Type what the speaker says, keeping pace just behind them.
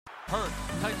Hurts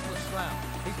takes the snap.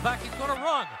 He's back. He's going to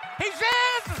run. He's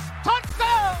in!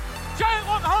 Touchdown!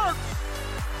 Jalen Hurts!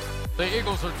 The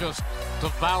Eagles are just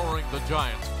devouring the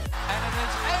Giants. And it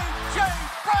is A.J.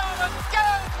 Brown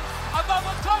again!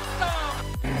 Another touchdown!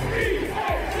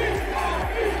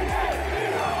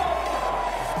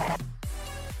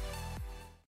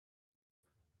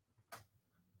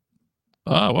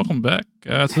 Welcome back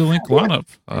to the link lineup.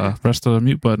 Press the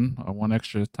mute button one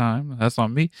extra time. That's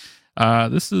on me.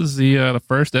 This is the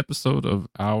first episode of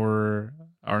our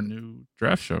new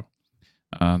draft show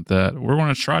that we're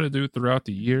going to try to do throughout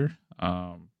the year.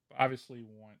 Obviously,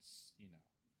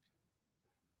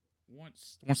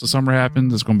 once the summer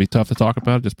happens, it's going to be tough to talk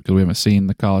about it just because we haven't seen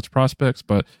the college prospects.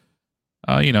 But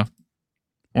we want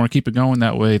to keep it going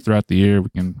that way throughout the year. We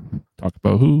can talk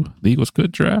about who the Eagles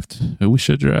could draft, who we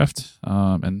should draft,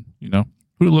 and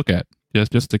who to look at,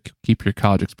 just to keep your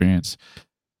college experience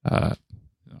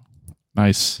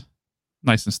nice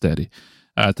and steady.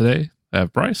 Today I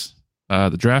have Bryce,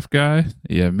 the draft guy.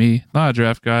 You have me, not a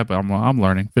draft guy, but I'm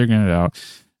learning, figuring it out.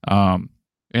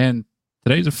 And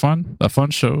today's a fun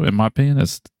show, in my opinion.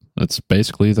 That's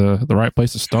basically the right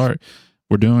place to start.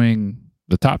 We're doing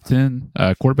the top 10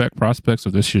 quarterback prospects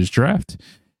of this year's draft,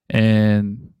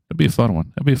 and it'll be a fun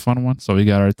one. So we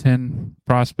got our 10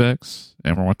 prospects,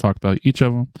 and we're going to talk about each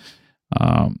of them,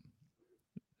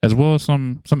 as well as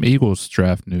some Eagles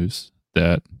draft news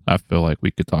that I feel like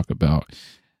we could talk about.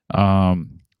 So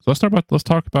let's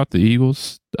talk about the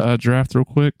Eagles draft real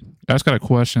quick. I just got a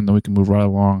question, then we can move right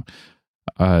along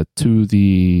to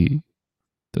the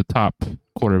top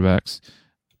quarterbacks.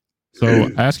 So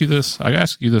I ask you this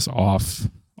off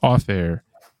air,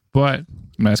 but I'm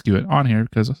gonna ask you it on here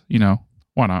because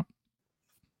why not?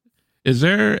 Is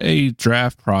there a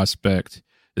draft prospect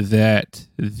that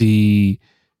a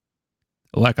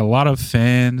lot of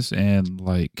fans and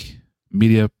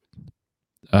media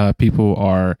people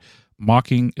are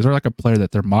mocking? Is there a player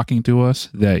that they're mocking to us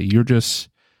that you're just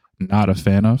not a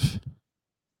fan of?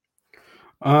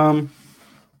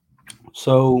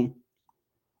 So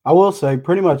I will say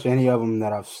pretty much any of them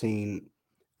that I've seen,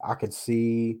 I could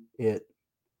see it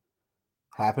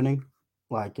happening.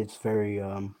 It's very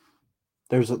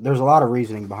there's a lot of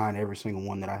reasoning behind every single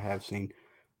one that I have seen.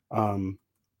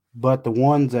 But the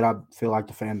ones that I feel like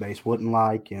the fan base wouldn't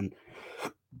like and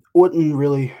wouldn't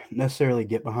really necessarily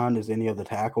get behind is any of the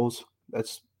tackles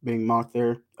that's being mocked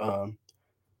there.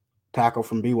 Tackle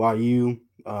from BYU,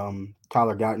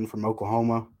 Tyler Guyton from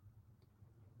Oklahoma.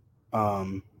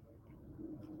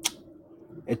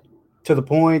 To the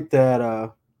point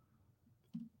that,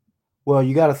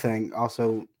 you got to think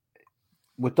also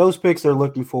with those picks, they're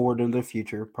looking forward in the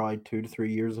future, probably 2 to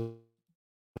 3 years.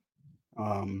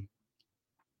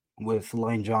 With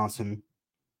Lane Johnson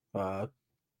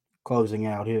closing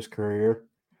out his career.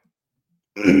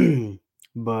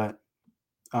 But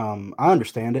I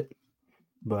understand it.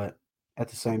 But at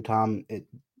the same time,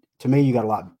 to me, you got a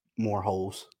lot more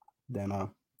holes than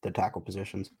the tackle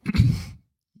positions.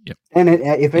 Yep. And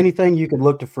if anything, you could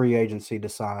look to free agency to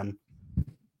sign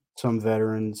some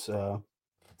veterans.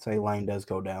 Say Lane does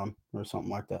go down or something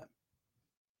like that.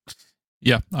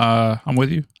 Yeah, I'm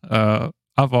with you.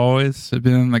 I've always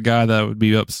been the guy that would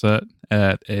be upset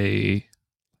at a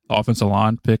offensive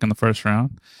line pick in the first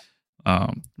round.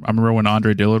 I remember when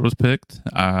Andre Dillard was picked.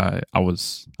 I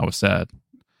was sad.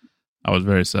 I was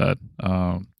very sad.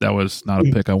 That was not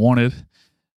a pick I wanted,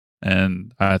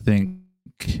 and I think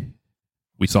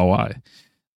we saw why.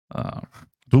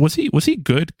 But was he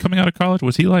good coming out of college?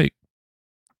 Was he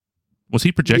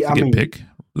projected to get picked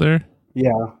there?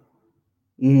 Yeah.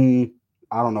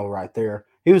 I don't know right there.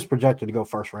 He was projected to go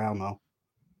first round though.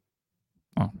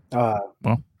 Oh.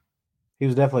 Well, he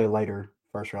was definitely a later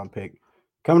first round pick.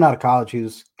 Coming out of college, he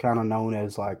was kind of known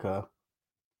as a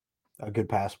good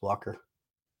pass blocker.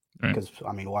 Right. Because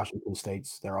Washington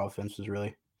State's their offense was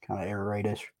really kind of air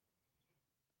raidish.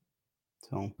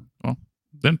 So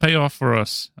didn't pay off for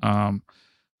us.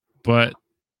 But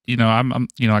I'm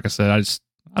like I said,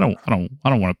 I don't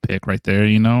want to pick right there.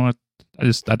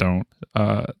 I don't.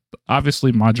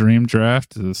 Obviously, my dream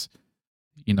draft is,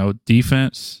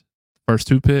 defense, first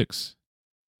 2 picks,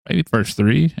 maybe first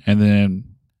 3, and then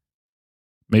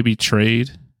maybe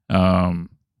trade for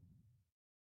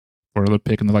another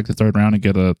pick in the 3rd round and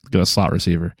get a slot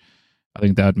receiver. I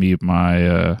think that'd be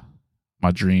my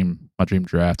dream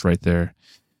draft right there.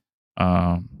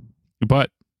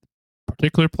 But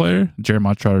particular player,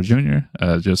 Jeremiah Trotter Jr.,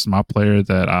 just my player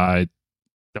that I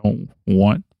don't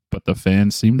want, but the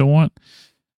fans seem to want.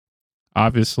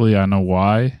 Obviously, I know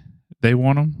why they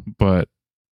want him, but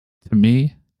to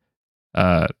me,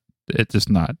 it's just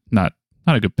not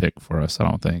not a good pick for us. I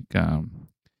don't think.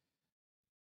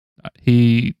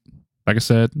 He, like I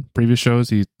said, previous shows,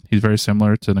 he's very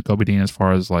similar to Nakobe Dean as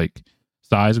far as like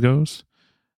size goes.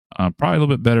 Probably a little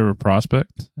bit better of a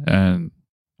prospect and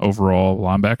overall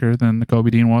linebacker than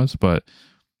Nakobe Dean was, but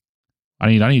I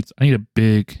need a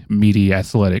big, meaty,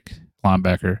 athletic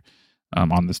linebacker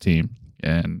on this team,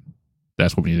 and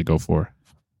that's what we need to go for.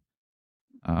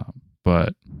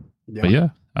 But yeah.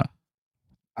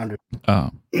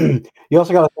 You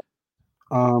also got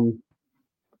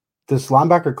this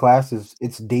linebacker class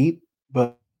it's deep,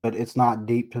 but it's not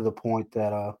deep to the point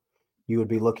that you would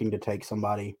be looking to take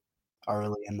somebody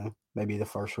early in maybe the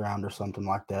first round or something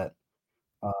like that.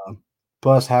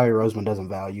 Plus, Howie Roseman doesn't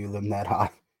value them that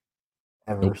high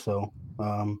ever. Nope. So,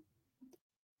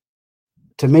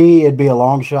 to me, it'd be a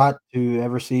long shot to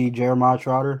ever see Jeremiah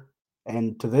Trotter.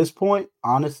 And to this point,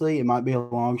 honestly, it might be a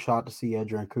long shot to see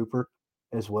Edgerrin Cooper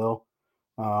as well.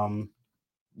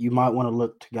 You might want to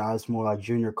look to guys more like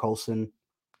Junior Colson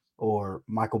or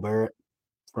Michael Barrett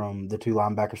from the two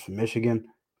linebackers from Michigan.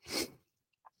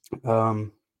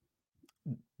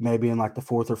 Maybe in like the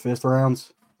 4th or 5th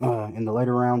rounds, in the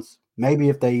later rounds. Maybe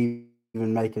if they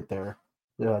even make it there,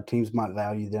 teams might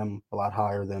value them a lot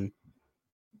higher than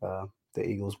the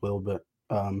Eagles will. But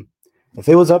if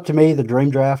it was up to me, the dream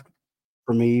draft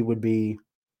for me would be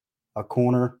a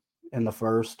corner in the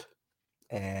first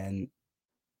and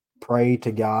pray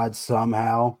to God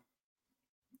somehow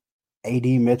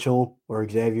A.D. Mitchell or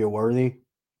Xavier Worthy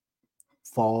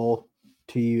fall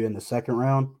to you in the second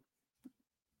round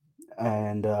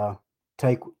and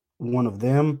take one of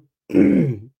them.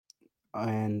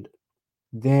 And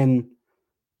then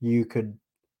you could,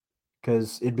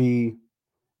 because it'd be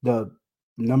the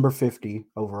number 50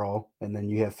 overall, and then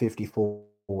you have 54.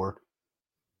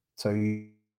 So you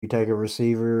take a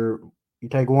receiver, you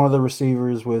take one of the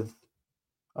receivers with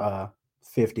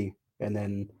 50, and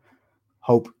then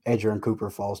hope Edgerrin Cooper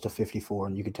falls to 54,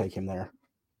 and you could take him there.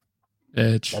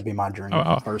 Edge. That'd be my dream.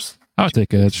 First, I'll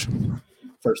take edge.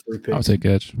 First 3 picks. I'll take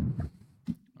edge.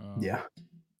 Yeah.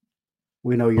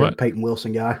 We know you're a Peyton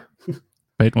Wilson guy.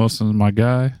 Peyton Wilson's my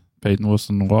guy. Peyton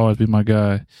Wilson will always be my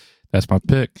guy. That's my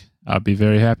pick. I'll be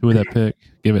very happy with that pick.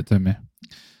 Give it to me.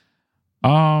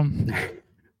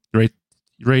 You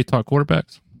ready to talk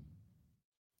quarterbacks?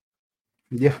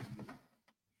 Yeah.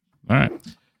 All right.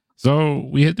 So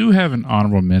we do have an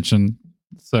honorable mention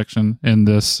section in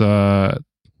this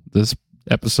this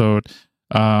episode.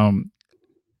 I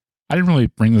didn't really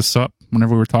bring this up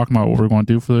whenever we were talking about what we're going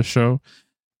to do for this show,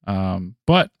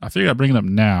 but I figured I'd bring it up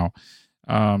now.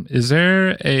 Is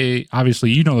there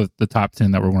obviously you know the top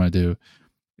 10 that we're going to do.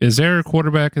 Is there a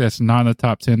quarterback that's not in the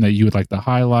top 10 that you would like to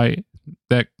highlight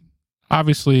that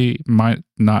obviously might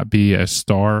not be a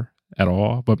star at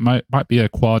all, but might be a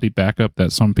quality backup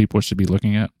that some people should be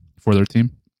looking at for their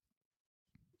team?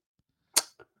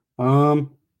 I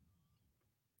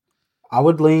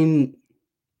would lean.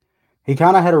 He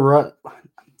kind of had a rough.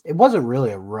 It wasn't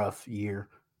really a rough year,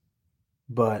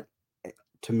 but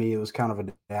to me, it was kind of a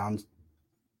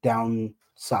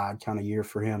downside kind of year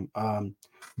for him.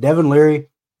 Devin Leary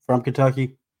from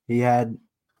Kentucky. He had,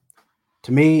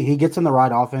 to me, he gets in the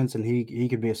right offense, and he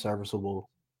could be a serviceable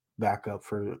backup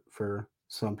for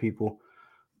some people.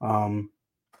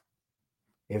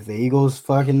 If the Eagles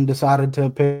fucking decided to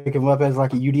pick him up as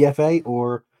like a UDFA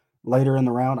or later in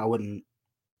the round, I wouldn't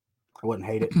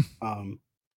hate it.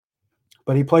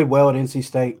 But he played well at NC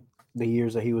State the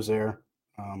years that he was there.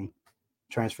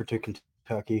 Transferred to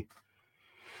Kentucky.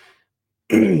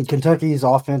 Kentucky's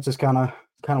offense is kind of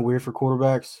weird for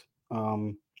quarterbacks.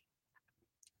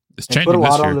 It's changing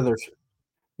this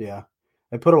year.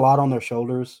 They put a lot on their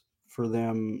shoulders for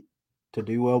them to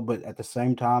do well, but at the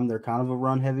same time, they're kind of a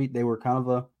run heavy. They were kind of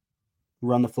a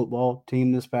run the football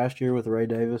team this past year with Ray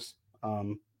Davis.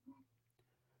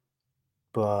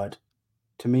 But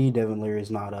to me, Devin Leary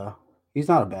is not a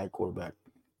bad quarterback.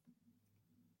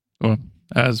 Well,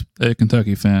 as a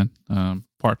Kentucky fan,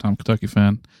 part-time Kentucky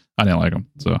fan, I didn't like him.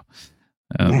 So,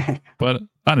 but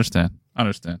I understand. I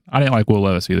didn't like Will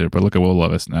Levis either, but look at Will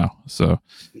Levis now. So,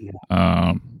 you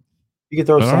could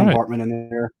throw Sam Hartman in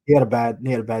there. He had a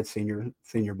bad senior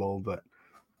bowl, but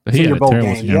he had a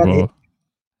terrible senior bowl.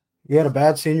 He had a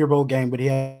bad senior bowl game, but he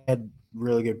had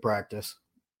really good practice.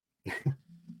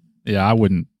 Yeah, I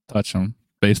wouldn't touch him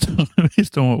based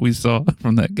on what we saw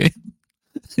from that game.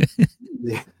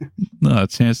 Yeah. Not a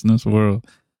chance in this world.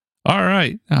 All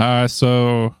right.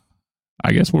 So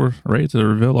I guess we're ready to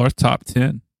reveal our top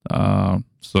 10.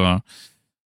 So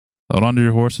hold on to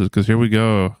your horses because here we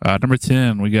go. Number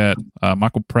 10, we got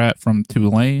Michael Pratt from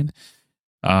Tulane.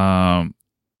 One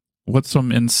what's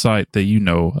some insight that you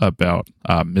know about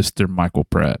Mr. Michael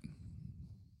Pratt?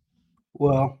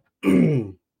 Well,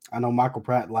 I know Michael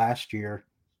Pratt last year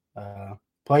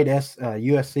played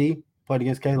USC, played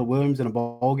against Caleb Williams in a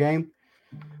bowl game,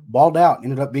 balled out,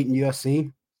 ended up beating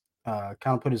USC, kind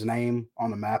of put his name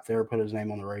on the map there, put his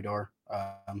name on the radar.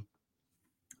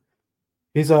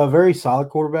 He's a very solid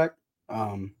quarterback.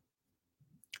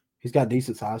 He's got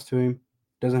decent size to him.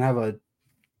 Doesn't have a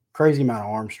crazy amount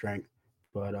of arm strength,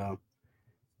 but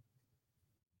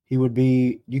he would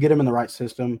be. You get him in the right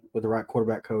system with the right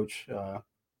quarterback coach,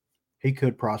 he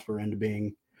could prosper into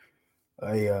being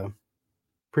a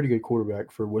pretty good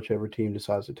quarterback for whichever team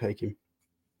decides to take him.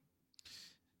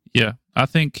 Yeah, I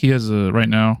think he has right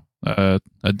now a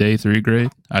day 3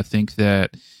 grade. I think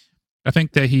that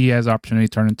he has opportunity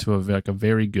to turn into a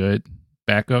very good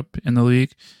backup in the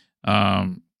league.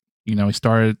 He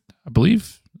started, I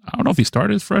believe, I don't know if he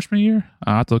started his freshman year.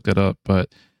 I have to look that up,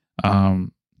 but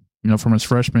from his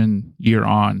freshman year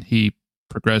on, he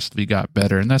progressively got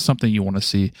better, and that's something you want to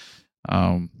see,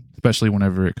 especially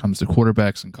whenever it comes to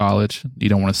quarterbacks in college. You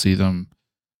don't want to see them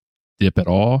dip at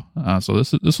all. So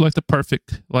this is like the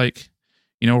perfect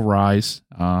rise.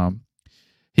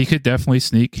 He could definitely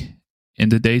sneak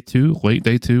into late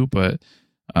day 2, but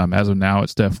as of now,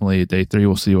 it's definitely day 3.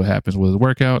 We'll see what happens with his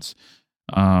workouts.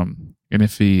 And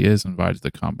if he is invited to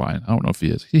the combine, I don't know if he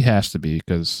is. He has to be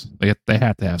because they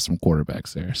have to have some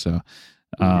quarterbacks there. So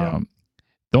the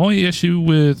only issue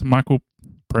with Michael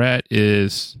Pratt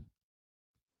is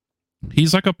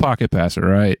he's like a pocket passer,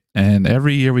 right? And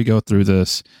every year we go through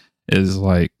this is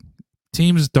like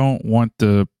teams don't want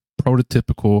the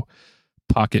prototypical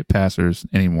pocket passers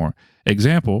anymore.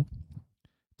 Example,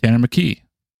 Tanner McKee.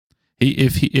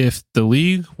 If the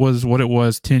league was what it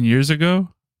was 10 years ago,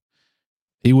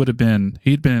 he'd been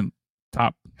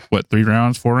top 3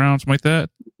 rounds, 4 rounds, something like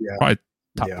that. Yeah. Probably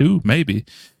top 2, maybe.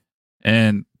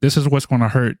 And this is what's going to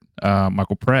hurt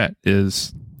Michael Pratt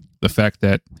is the fact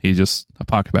that he's just a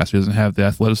pocket passer. He doesn't have the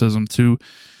athleticism to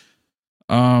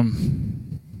get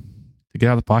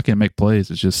out of the pocket and make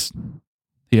plays. It's just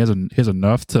he has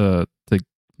enough to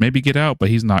maybe get out, but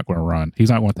he's not going to run. He's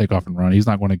not going to take off and run. He's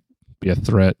not going to be a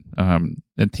threat, and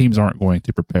teams aren't going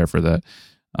to prepare for that.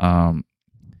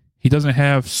 He doesn't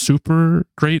have super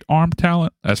great arm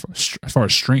talent as far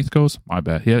as strength goes. My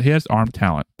bad. He has arm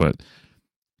talent, but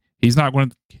he's not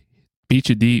going to beat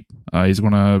you deep. His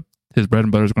bread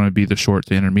and butter is going to be the short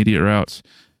to intermediate routes,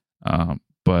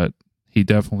 but he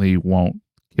definitely won't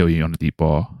kill you on the deep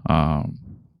ball.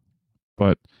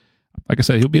 But like I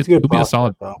said, he'll be a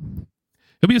solid.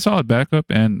 He'll be a solid backup,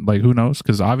 and who knows?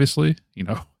 Because obviously,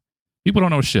 people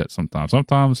don't know shit sometimes.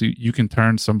 Sometimes you can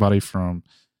turn somebody from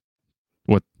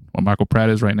what Michael Pratt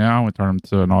is right now and turn him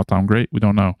to an all-time great. We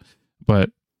don't know.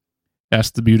 But that's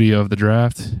the beauty of the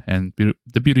draft and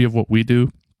the beauty of what we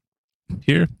do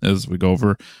here is we go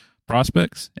over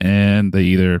prospects and they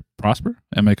either prosper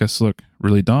and make us look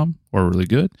really dumb or really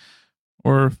good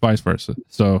or vice versa.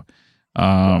 So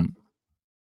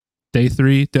day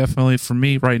 3 definitely for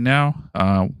me right now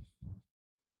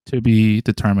to be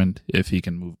determined if he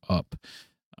can move up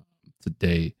to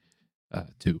day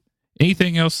 2.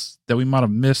 Anything else that we might have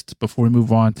missed before we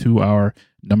move on to our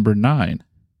number 9?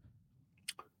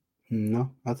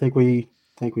 No, I think we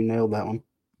nailed that one.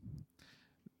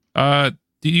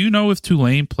 Do you know if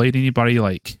Tulane played anybody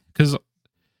because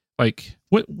what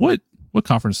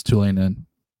conference is Tulane in?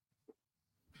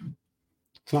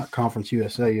 It's not Conference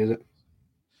USA, is it?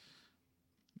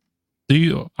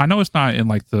 I know it's not in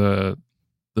the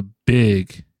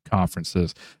big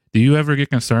conferences. Do you ever get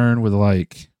concerned with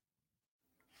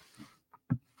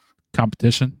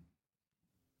competition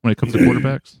when it comes to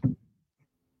quarterbacks?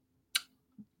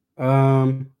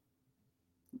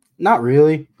 Not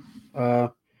really.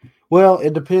 Well,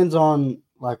 it depends on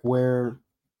what you're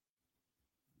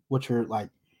I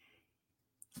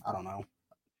don't know.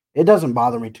 It doesn't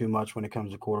bother me too much when it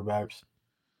comes to quarterbacks,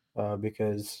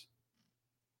 because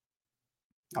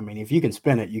if you can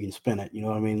spin it, you can spin it. You know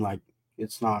what I mean?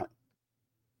 It's not.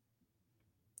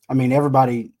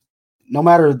 Everybody, no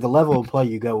matter the level of play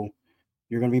you go,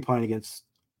 you're going to be playing against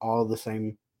all the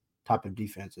same type of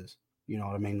defenses. You know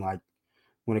what I mean?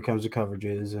 When it comes to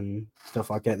coverages and stuff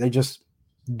like that, they just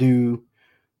do.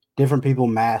 Different people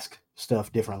mask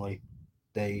stuff differently.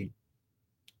 You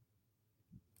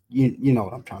know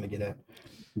what I'm trying to get at.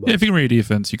 But, yeah, if you can read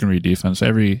defense, you can read defense.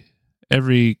 Every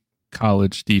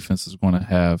college defense is going to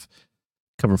have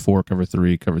cover 4, cover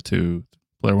 3, cover 2.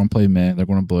 They're going to play man. They're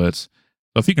going to blitz.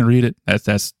 So if you can read it,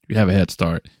 that's you have a head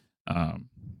start.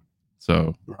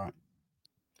 So right.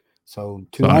 So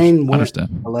Tulane went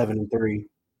understand. 11-3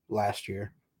 last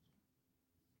year.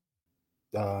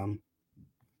 They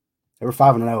were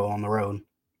 5-0 on the road,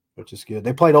 which is good.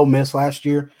 They played Ole Miss last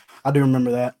year. I do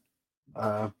remember that.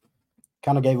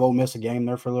 Kind of gave Ole Miss a game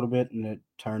there for a little bit, and it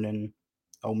turned in.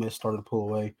 Ole Miss started to pull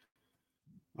away.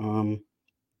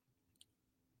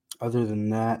 Other than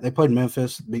that, they played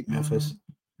Memphis, beat Memphis.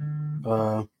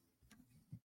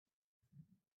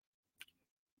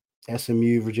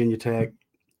 SMU, Virginia Tech.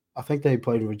 I think they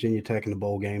played Virginia Tech in the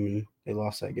bowl game, and they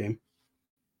lost that game.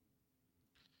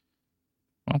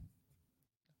 Well,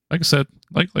 like I said,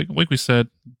 like we said,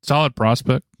 solid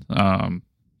prospect. There's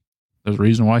a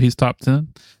reason why he's top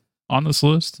 10 on this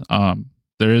list.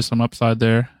 There is some upside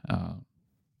there,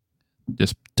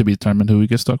 just to be determined who we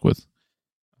get stuck with.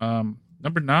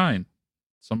 Number 9,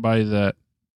 somebody that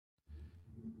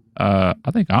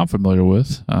I think I'm familiar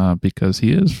with because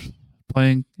he is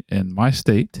playing in my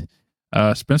state.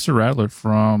 Spencer Rattler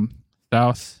from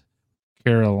South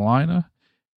Carolina.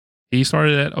 He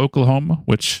started at Oklahoma,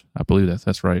 which I believe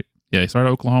that's right. Yeah, he started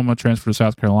at Oklahoma, transferred to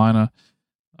South Carolina.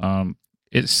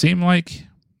 It seemed like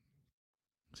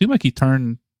he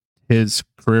turned his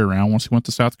career around once he went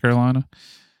to South Carolina.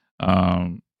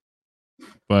 But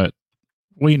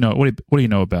what do you know? What do you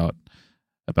know about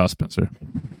Spencer?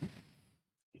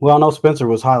 Well, I know Spencer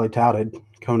was highly touted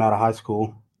coming out of high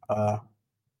school.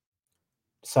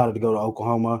 Decided to go to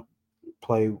Oklahoma,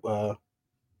 play.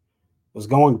 Was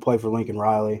going to play for Lincoln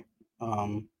Riley.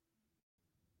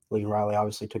 Lincoln Riley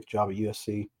obviously took a job at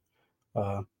USC.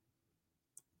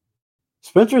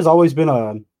 Spencer's always been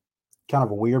a kind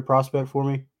of a weird prospect for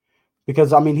me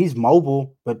because, I mean, he's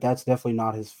mobile, but that's definitely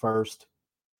not his first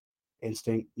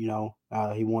instinct. You know,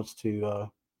 he wants to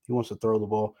throw the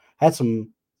ball. Had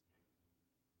some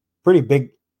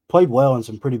played well in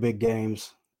some pretty big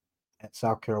games at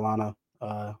South Carolina.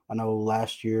 I know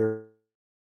last year,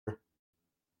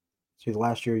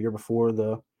 year before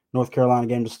the North Carolina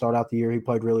game to start out the year, he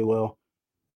played really well.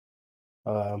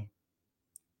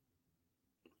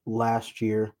 Last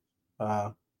year,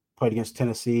 played against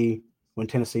Tennessee when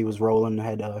Tennessee was rolling.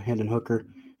 Had Hendon Hooker.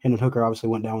 Hendon Hooker obviously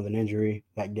went down with an injury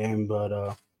that game, but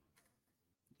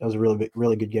that was a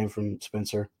really good game from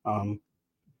Spencer.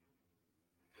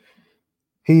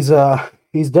 He's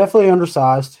definitely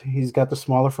undersized. He's got the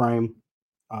smaller frame,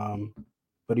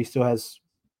 but he still has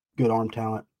good arm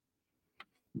talent.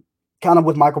 Kind of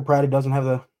with Michael Pratt, he doesn't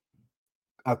have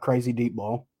a crazy deep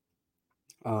ball,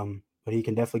 but he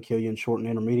can definitely kill you in short and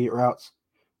intermediate routes.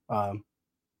 Had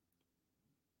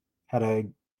a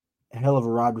hell of a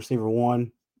wide receiver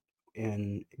one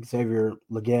in Xavier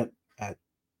Legette at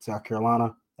South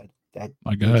Carolina. That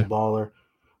dude's a baller.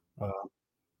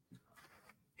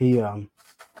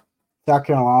 South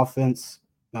Carolina offense,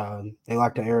 they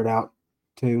like to air it out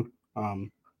too.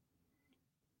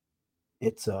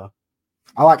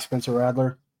 I like Spencer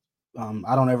Rattler.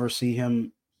 I don't ever see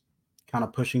him kind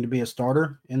of pushing to be a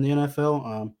starter in the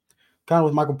NFL. Kind of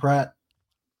with Michael Pratt,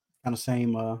 kind of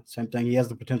same thing. He has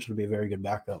the potential to be a very good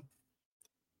backup.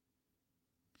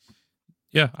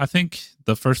 Yeah, I think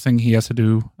the first thing he has to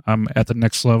do at the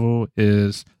next level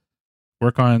is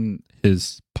work on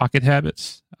his pocket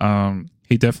habits.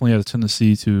 He definitely has a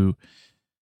tendency to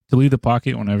leave the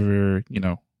pocket whenever,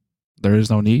 there is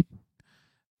no need.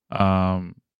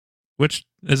 Which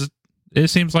it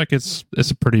seems like it's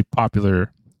a pretty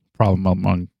popular problem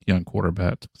among young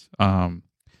quarterbacks.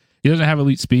 He doesn't have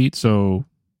elite speed, so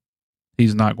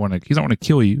he's not going to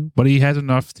kill you, but he has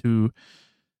enough to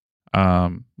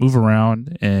move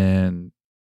around and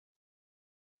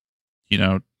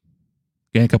gain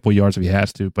a couple of yards if he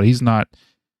has to. But he's not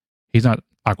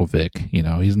Michael Vick.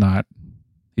 He's not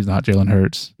Jalen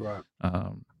Hurts. Right.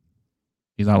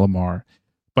 He's not Lamar,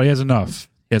 but he has enough.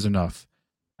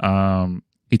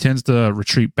 He tends to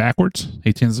retreat backwards.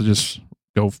 He tends to just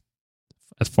go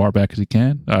as far back as he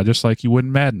can, just like you would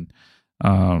in Madden,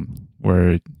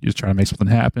 where you just try to make something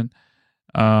happen.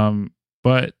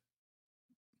 But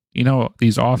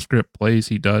these off-script plays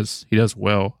he does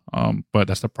well. But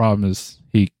that's the problem is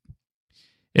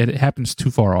it happens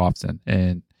too far often,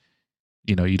 and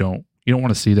you don't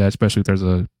want to see that, especially if there's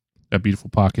a beautiful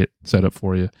pocket set up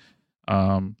for you.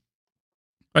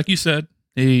 Like you said,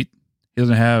 he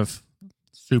doesn't have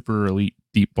super elite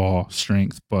deep ball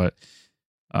strength, but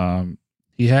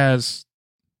he has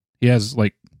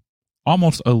like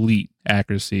almost elite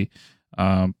accuracy.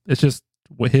 It's just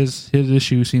what his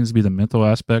issue seems to be the mental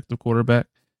aspect of quarterback,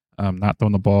 not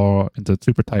throwing the ball into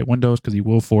super tight windows because he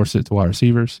will force it to wide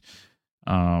receivers.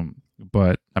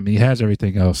 But I mean, he has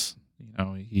everything else.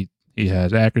 He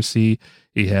has accuracy.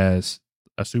 He has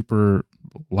a super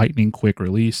lightning quick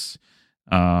release.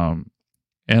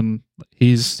 And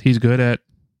he's good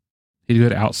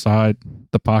outside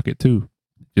the pocket too.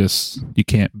 just you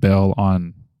can't bail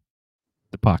on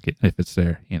the pocket if it's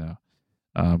there.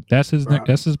 That's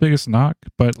his biggest knock.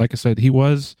 But like I said,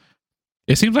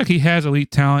 it seems like he has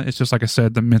elite talent. It's just like I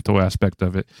said, the mental aspect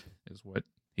of it is what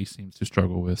he seems to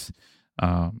struggle with.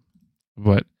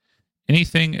 But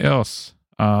anything else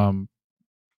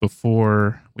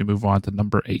before we move on to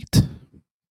number 8?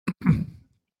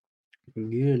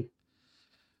 Good.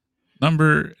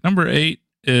 Number 8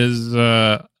 is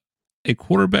a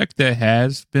quarterback that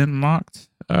has been mocked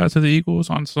to the Eagles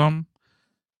on some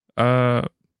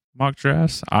mock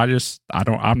drafts. I'm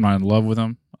not in love with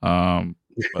him.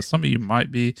 But some of you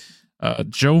might be.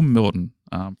 Joe Milton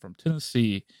from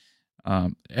Tennessee.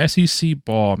 SEC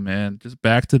ball, man, just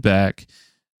back to back.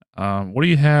 What do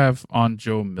you have on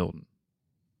Joe Milton?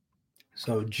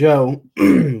 So Joe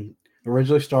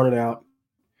originally started out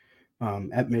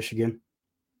at Michigan,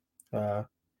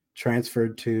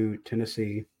 transferred to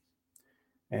Tennessee,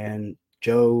 and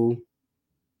Joe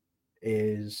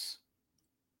he's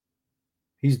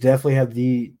definitely have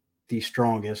the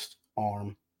strongest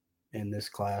arm in this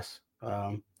class.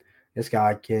 This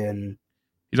guy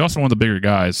he's also one of the bigger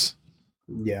guys.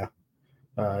 Yeah.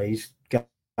 He's got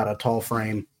a tall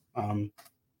frame,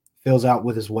 fills out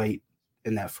with his weight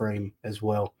in that frame as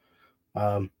well.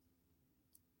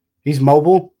 He's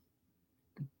mobile,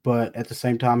 but at the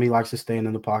same time, he likes to stand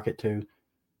in the pocket too.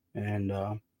 And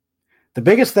the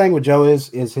biggest thing with Joe is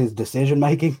his decision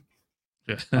making.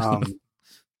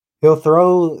 He'll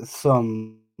throw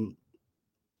some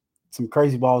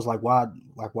crazy balls like why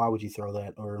would you throw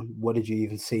that, or what did you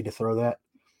even see to throw that?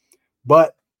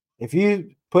 But if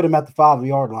you put him at the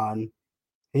 5-yard line,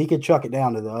 he could chuck it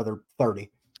down to the other 30.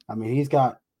 I mean, he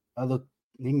can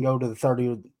go to the 30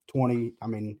 or 20. I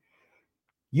mean,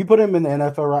 you put him in the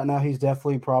NFL right now, he's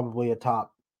definitely probably a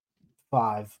top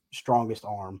 5 strongest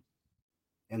arm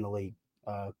in the league.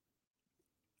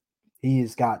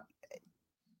 It's kind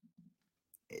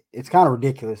of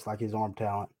ridiculous, like his arm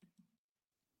talent.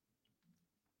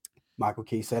 Michael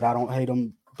Key said, I don't hate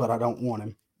him, but I don't want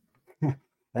him.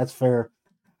 That's fair.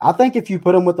 I think if you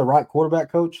put him with the right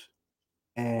quarterback coach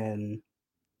and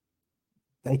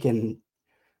they can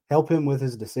help him with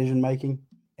his decision-making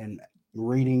and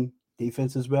reading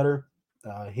defenses better,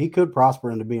 he could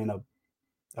prosper into being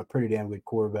a pretty damn good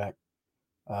quarterback.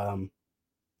 To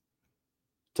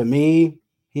me,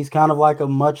 he's kind of like a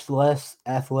much less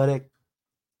athletic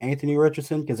Anthony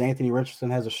Richardson, because Anthony Richardson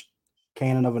has a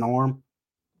cannon of an arm.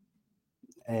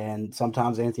 And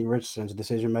sometimes Anthony Richardson's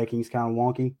decision-making is kind of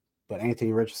wonky, but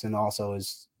Anthony Richardson also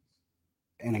is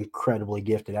an incredibly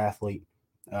gifted athlete.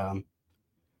 I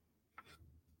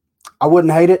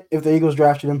wouldn't hate it if the Eagles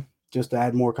drafted him just to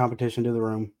add more competition to the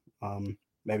room.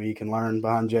 Maybe you can learn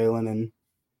behind Jalen and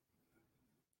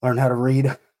learn how to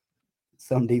read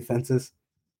some defenses.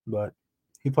 But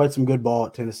he played some good ball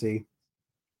at Tennessee.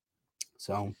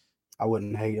 So I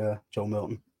wouldn't hate Joe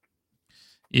Milton.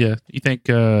 Yeah. You think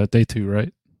day 2,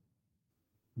 right?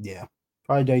 Yeah.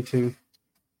 Probably day 2.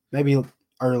 Maybe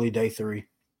early day 3.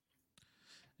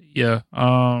 Yeah.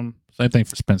 Same thing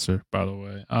for Spencer, by the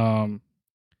way.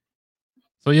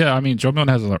 So yeah, I mean, Joe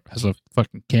Milton has a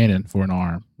fucking cannon for an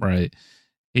arm, right?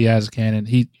 He has a cannon.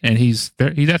 He's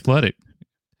athletic,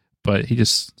 but he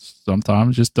just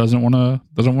sometimes just doesn't want to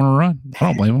run. I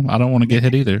don't blame him. I don't want to get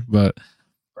hit either. But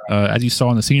as you saw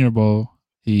in the Senior Bowl,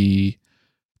 I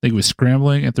think he was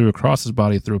scrambling and threw across his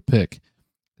body through a pick.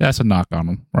 That's a knock on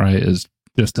him, right? Is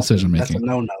just decision making. That's a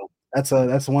no-no.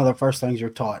 That's one of the first things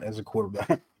you're taught as a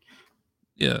quarterback.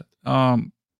 Yeah.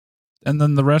 And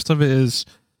then the rest of it is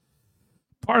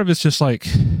part of it's just like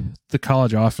the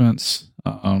college offense,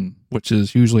 which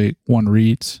is usually one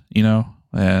reads,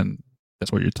 and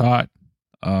that's what you're taught.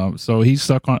 So he's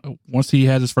stuck on, once he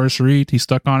has his first read, he's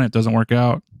stuck on it. Doesn't work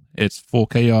out. It's full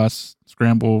chaos,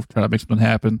 scramble, try to make something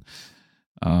happen.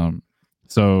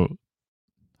 So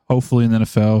hopefully in the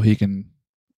NFL, he can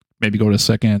maybe go to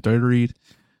second and third read.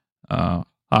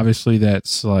 Obviously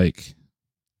that's like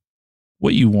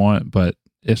what you want, but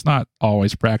it's not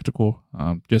always practical,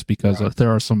 just because there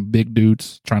are some big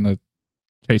dudes trying to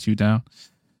chase you down.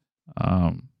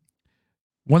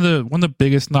 One of the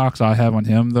biggest knocks I have on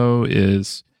him, though,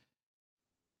 is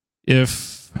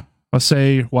if, let's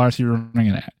say, wide receiver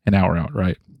running an hour out,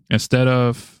 right? Instead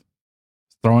of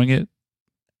throwing it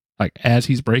like as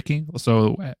he's breaking,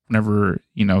 so whenever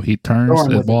he turns,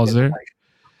 the ball's there.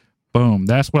 Boom.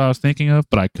 That's what I was thinking of,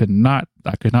 but I could not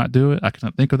do it. I could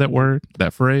not think of that word,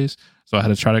 that phrase. So I had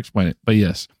to try to explain it. But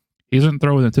yes, he doesn't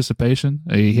throw with anticipation.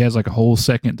 He has like a whole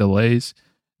second delays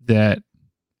that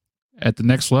at the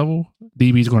next level,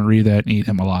 DB's going to read that and eat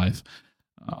him alive.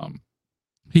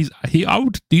 Do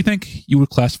you think you would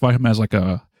classify him as like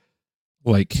a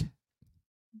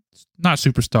not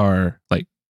superstar like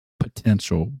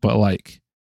potential, but like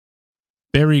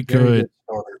very good.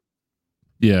 Starter.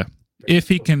 Yeah, if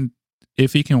he can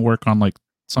work on like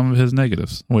some of his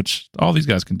negatives, which all these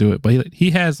guys can do it, but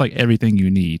he has like everything you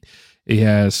need. He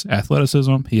has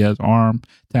athleticism, he has arm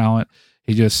talent.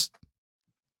 He just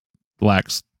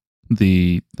lacks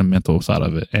the mental side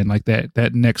of it, and like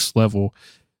that next level,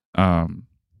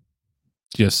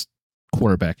 just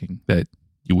quarterbacking that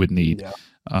you would need. Yeah.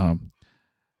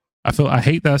 I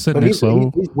hate that I said But next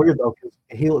level. he's weird though, because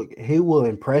he will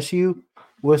impress you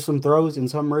with some throws and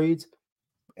some reads,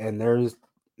 and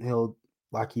he'll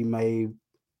like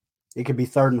it could be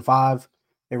 3rd and 5,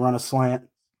 they run a slant,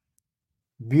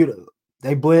 beautiful,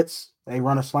 they blitz, they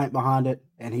run a slant behind it,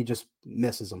 and he just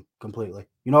misses them completely.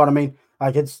 You know what I mean?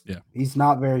 Like he's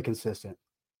not very consistent.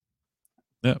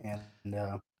 Yeah, and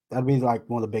that'd be like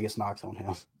one of the biggest knocks on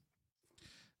him.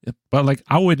 yeah. But like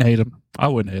I wouldn't hate him.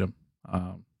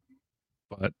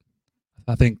 But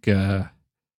I think there's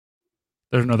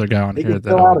another guy on here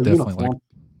that I would definitely like.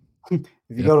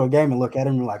 If you go to a game and look at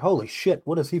him, you're like, holy shit,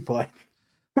 what does he play?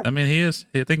 I mean,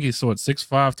 I think he's 6'5",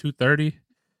 230,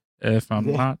 if I'm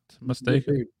not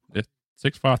mistaken. 6'5",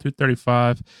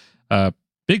 235.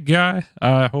 Big guy.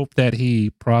 I hope that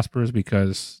he prospers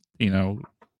because,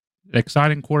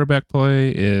 exciting quarterback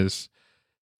play is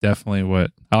definitely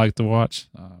what I like to watch.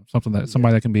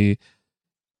 Somebody that can be,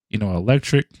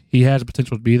 electric. He has the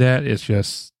potential to be that. It's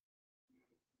just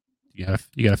you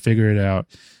gotta figure it out.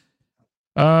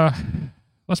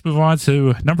 Let's move on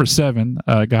to number 7,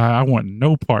 a guy I want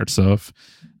no parts of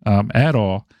at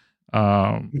all.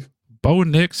 Bo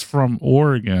Nix from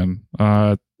Oregon.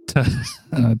 Tell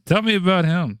me about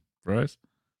him, Bryce.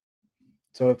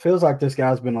 So it feels like this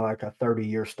guy's been like a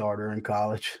 30-year starter in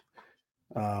college.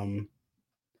 I'm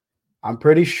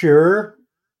pretty sure,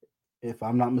 if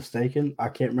I'm not mistaken, I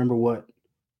can't remember what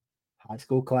high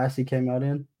school class he came out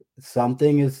in.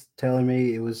 Something is telling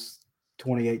me it was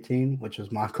 2018, which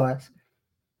was my class.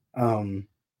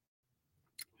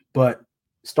 But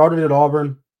started at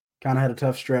Auburn, kind of had a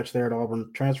tough stretch there at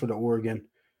Auburn, transferred to Oregon.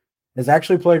 Has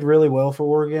actually played really well for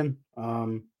Oregon.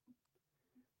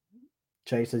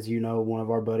 Chase, as you know, one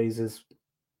of our buddies has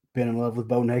been in love with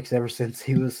Bo Nix ever since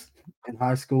he was in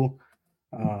high school.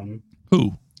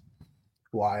 Who?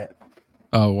 Wyatt.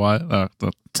 Oh, Wyatt.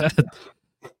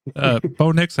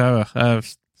 Bo Nix, I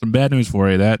have some bad news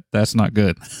for you. That's not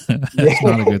good. That's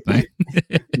not a good thing.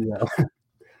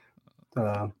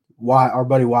 Yeah. Our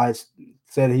buddy Wyatt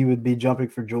said he would be jumping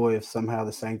for joy if somehow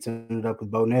the Saints ended up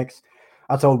with Bo Nix.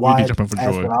 I told Wyatt,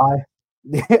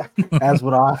 as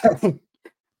would I,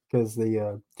 because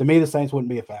to me the Saints wouldn't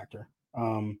be a factor.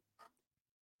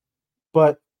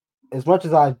 But as much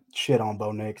as I shit on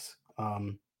Bo Nix,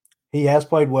 he has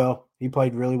played well. He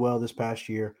played really well this past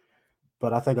year,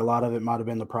 but I think a lot of it might have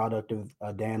been the product of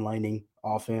Dan Lanning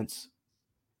offense.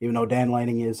 Even though Dan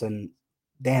Lanning is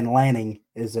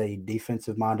a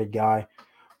defensive-minded guy,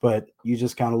 but you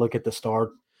just kind of look at the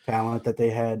star talent that they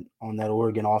had on that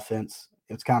Oregon offense.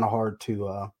 It's kind of hard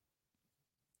to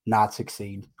not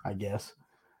succeed, I guess.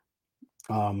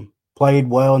 Played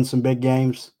well in some big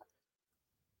games.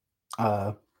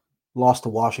 Lost to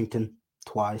Washington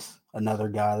twice. Another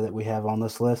guy that we have on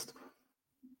this list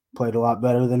played a lot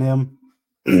better than him.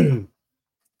 I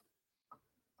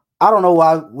don't know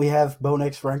why we have Bo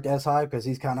Nix ranked as high, because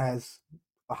he's kind of has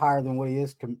a higher than what he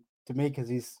is to me, because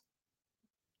he's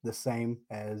the same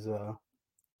as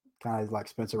kind of like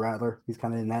Spencer Rattler. He's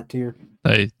kind of in that tier.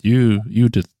 Hey, you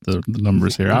did the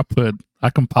numbers here. I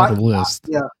compiled a list.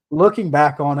 Yeah, looking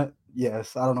back on it,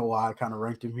 yes. I don't know why I kind of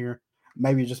ranked him here.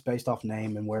 Maybe just based off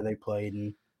name and where they played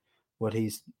and what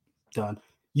he's done.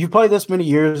 You play this many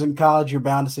years in college, you're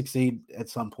bound to succeed at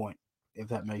some point, if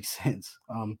that makes sense.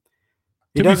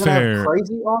 He doesn't have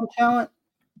crazy arm talent.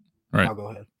 Right. I'll go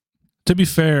ahead. To be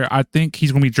fair, I think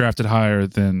he's going to be drafted higher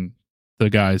than the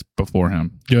guys before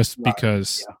him, just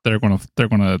because they're going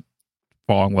to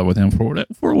fall in love with him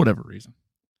for whatever reason.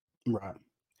 Right.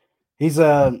 He's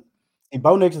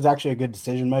Bo Nix is actually a good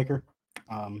decision maker.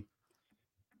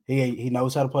 He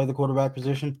knows how to play the quarterback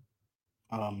position.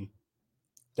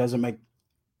 Doesn't make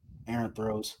errant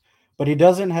throws, but he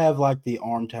doesn't have like the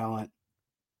arm talent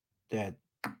that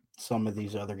some of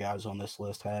these other guys on this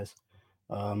list has.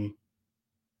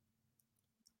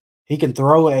 He can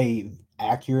throw a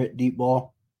accurate deep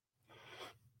ball,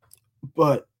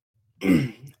 but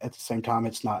at the same time,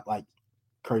 it's not like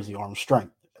crazy arm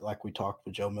strength like we talked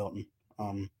with Joe Milton.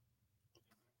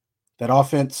 That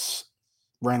offense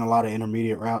ran a lot of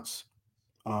intermediate routes.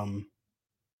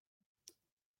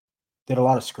 did a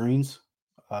lot of screens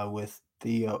with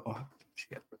the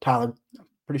Tyler. I'm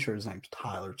pretty sure his name's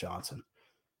Tyler Johnson,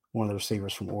 one of the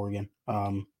receivers from Oregon.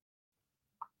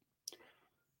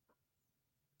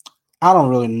 I don't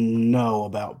really know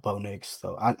about Bo Nix,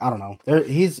 though. I don't know.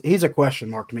 He's a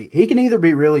question mark to me. He can either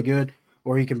be really good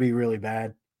or he can be really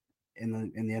bad in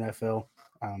the NFL.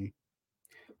 I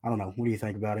don't know. What do you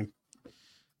think about him?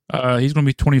 He's going to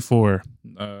be 24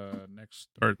 next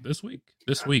or this week.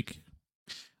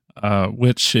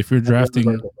 Which if you're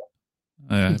drafting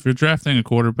a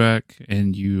quarterback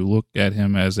and you look at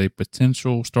him as a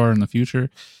potential star in the future,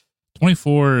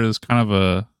 24 is kind of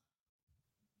a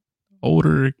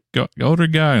older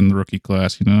guy in the rookie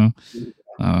class, because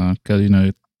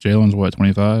Jalen's what,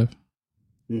 25.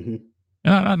 Mm-hmm.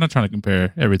 And I'm not trying to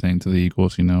compare everything to the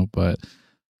Eagles, but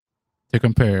to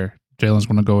compare, Jalen's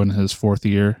going to go in his fourth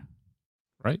year,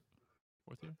 right?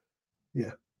 Fourth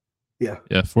year. Yeah.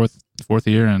 Fourth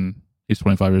year, and he's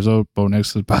 25 years old. Bo Nix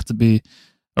is about to be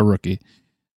a rookie,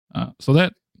 so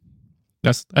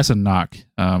that's a knock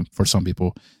for some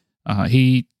people.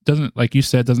 He doesn't, like you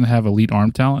said, doesn't have elite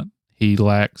arm talent. He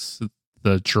lacks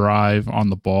the drive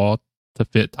on the ball to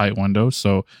fit tight windows.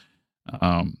 So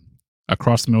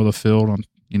across the middle of the field on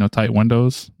tight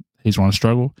windows, he's going to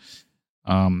struggle.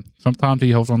 Sometimes he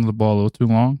holds on to the ball a little too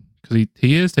long because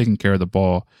he is taking care of the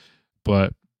ball,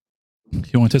 but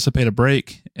he'll anticipate a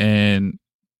break and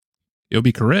it'll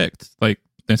be correct, like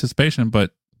the anticipation, but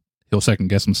he'll second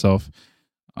guess himself.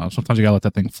 Sometimes you gotta let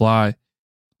that thing fly,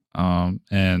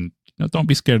 and don't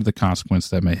be scared of the consequence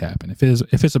that may happen. If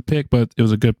it's a pick, but it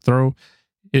was a good throw,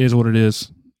 it is what it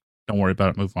is. Don't worry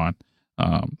about it. Move on.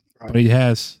 But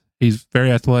he's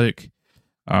very athletic.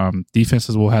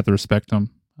 Defenses will have to respect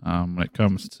him when it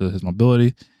comes to his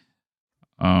mobility.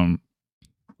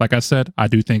 Like I said, I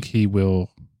do think he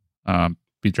will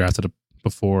be drafted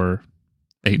before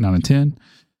 8, 9, and 10.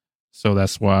 So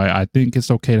that's why I think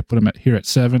it's okay to put him here at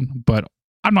 7. But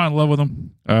I'm not in love with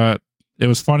him. It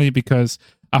was funny because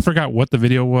I forgot what the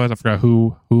video was. I forgot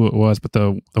who it was, but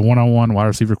the one-on-one wide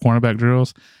receiver cornerback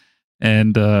drills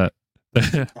and the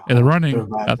running,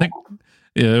 I think,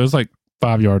 it was like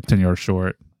 5 yards, 10 yards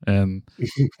short. And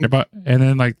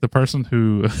then like the person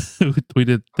who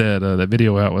tweeted that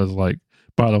video out was like,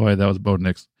 by the way, that was Bo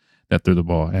Nix that threw the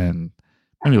ball, and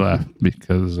made me laugh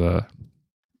because I'm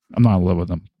not in love with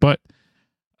him. But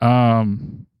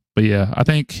yeah, I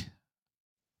think.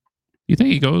 You think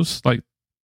he goes like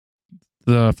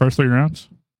the first 3 rounds?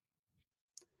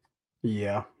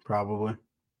 Yeah, probably.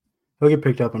 He'll get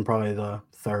picked up in probably the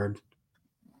third,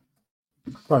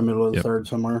 probably middle of the third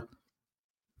somewhere.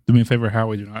 Do me a favor,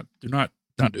 Howie. Do not do it.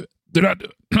 Do not do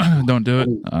it. Don't do it.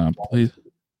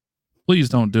 Please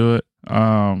don't do it.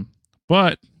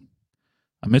 But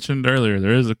I mentioned earlier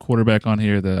there is a quarterback on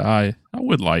here that I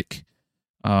would like.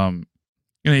 In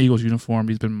an Eagles uniform,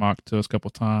 he's been mocked to us a couple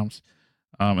times.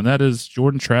 And that is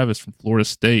Jordan Travis from Florida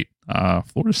State.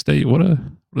 Florida State, what a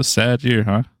sad year,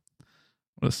 huh?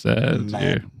 What a sad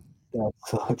year. That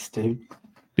sucks, dude. Do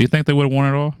you think they would have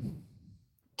won it all?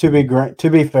 To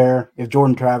be fair, if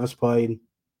Jordan Travis played,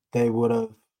 they would have.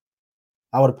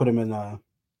 I would have put him in I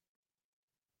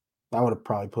would have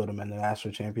probably put him in the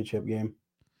national championship game.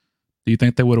 Do you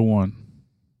think they would have won?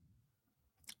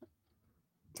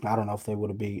 I don't know if they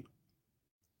would have beat.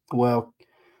 Well,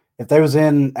 if they was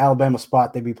in Alabama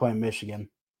spot, they'd be playing Michigan.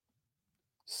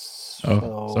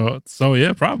 So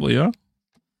yeah, probably, yeah.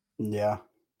 Yeah,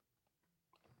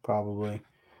 probably.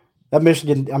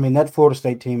 That Florida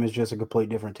State team is just a complete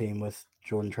different team with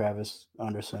Jordan Travis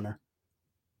under center.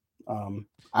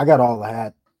 I got all the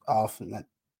hat off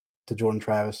to Jordan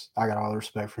Travis. I got all the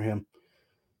respect for him.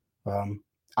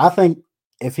 I think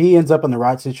if he ends up in the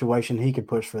right situation, he could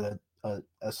push for the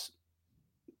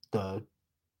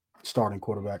starting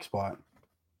quarterback spot.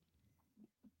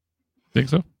 Think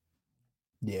so?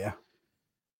 Yeah.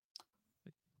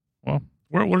 Well,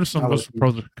 what are some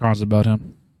pros and cons about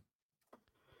him?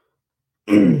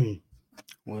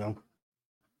 Well,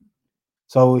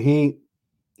 so he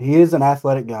is an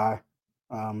athletic guy,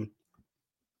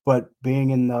 but being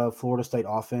in the Florida State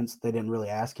offense, they didn't really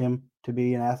ask him to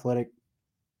be an athletic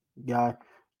guy,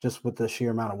 just with the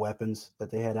sheer amount of weapons that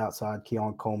they had outside,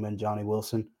 Keon Coleman, Johnny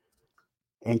Wilson,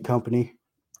 and company.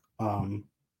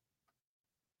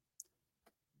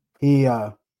 He's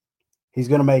going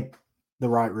to make the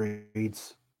right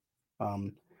reads.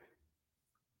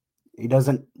 He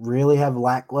doesn't really have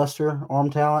lackluster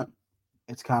arm talent.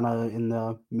 It's kind of in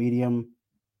the medium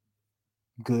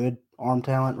good arm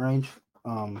talent range.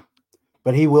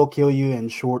 But he will kill you in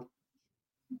short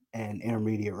and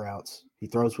intermediate routes. He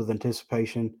throws with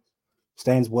anticipation,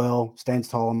 stands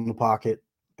tall in the pocket,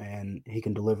 and he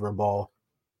can deliver a ball.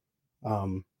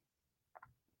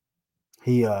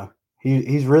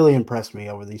 He's really impressed me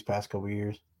over these past couple of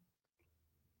years.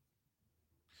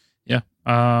 Yeah.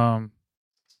 I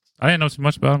didn't know too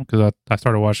much about him because I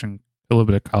started watching a little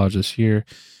bit of college this year.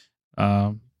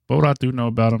 But what I do know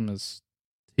about him is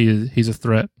he's a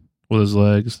threat with his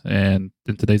legs, and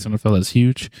in today's NFL, that's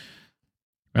huge.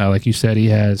 Like you said, he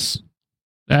has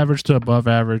average to above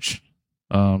average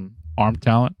arm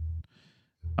talent,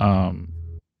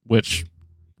 which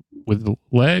with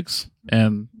legs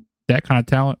and that kind of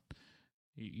talent,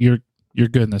 you're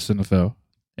good in this NFL.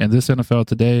 And this NFL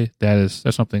today, that's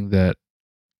something that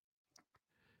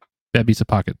beats a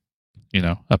pocket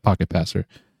passer.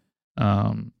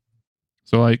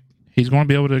 So like he's going to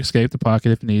be able to escape the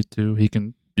pocket if need to. You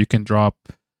can drop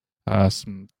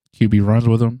some QB runs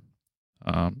with him,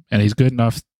 and he's good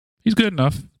enough. He's good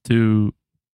enough to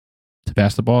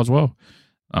pass the ball as well.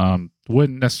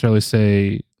 Wouldn't necessarily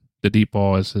say the deep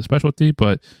ball is his specialty,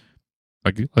 but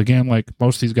like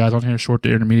most of these guys on here, short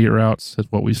to intermediate routes is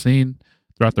what we've seen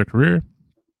throughout their career,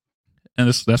 and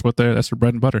that's their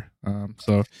bread and butter.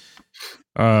 So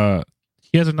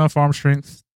he has enough arm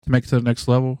strength to make it to the next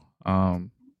level.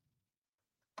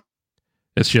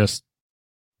 It's just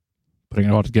putting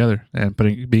it all together and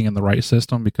being in the right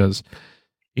system, because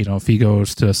if he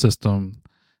goes to a system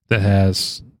that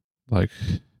has like,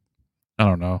 I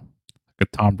don't know, like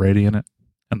a Tom Brady in it,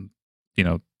 and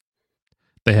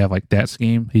they have like that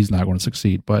scheme, he's not going to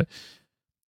succeed. But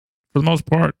for the most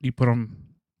part, you put him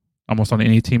almost on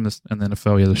any team in the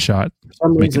NFL, he has a shot.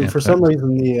 For some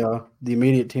reason, the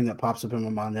immediate team that pops up in my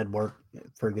mind that'd work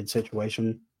for a good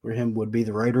situation for him would be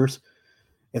the Raiders.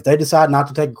 If they decide not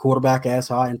to take a quarterback ass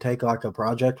high and take like a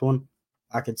project one,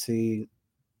 I could see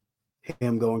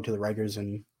him going to the Raiders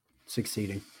and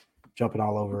succeeding, jumping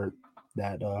all over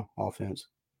that offense.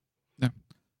 Yeah,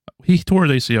 he tore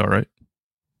his ACL, right?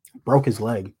 Broke his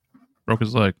leg.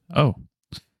 Oh,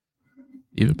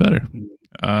 even better.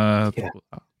 Yeah.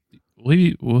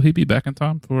 Will he be back in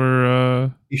time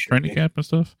for training camp and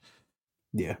stuff?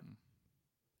 Yeah.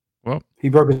 Well, he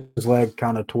broke his leg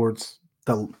kind of towards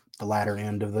the latter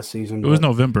end of the season. It was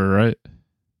November, right?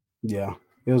 Yeah,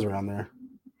 it was around there.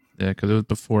 Yeah, because it was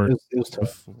before. It was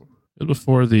tough. It was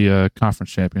before the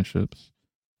conference championships.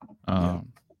 But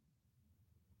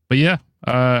yeah,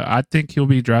 I think he'll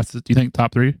be drafted. Do you think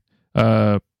top 3?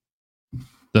 The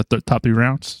top 3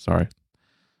 rounds. Sorry.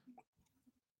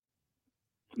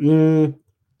 I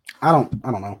don't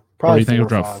know. Probably. Or do you think he'll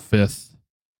drop 5th?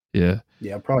 Yeah.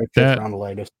 Yeah, probably 5th round the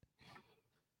latest.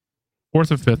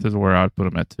 4th and 5th is where I'd put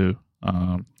him at too.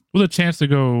 With a chance to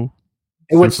go.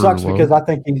 Which sucks because I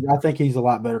think he's a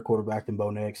lot better quarterback than Bo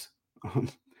Nix.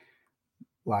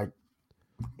 Like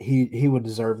he would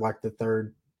deserve like the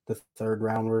third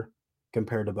rounder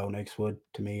compared to Bo Nix would,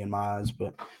 to me, in my eyes.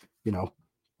 But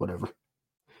whatever.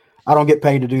 I don't get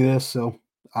paid to do this, so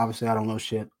obviously I don't know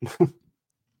shit.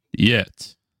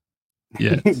 Yet.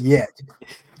 If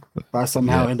I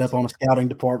somehow end up on a scouting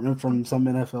department from some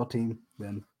NFL team,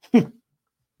 then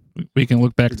we can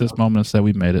look back at this moment and say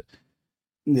we made it.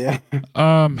 Yeah.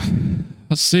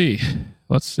 Let's see.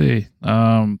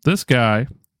 This guy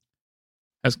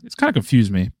it's kind of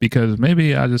confused me because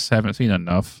maybe I just haven't seen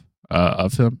enough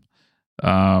of him.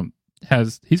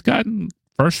 He's gotten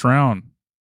first round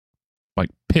like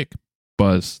pick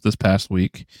buzz this past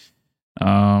week.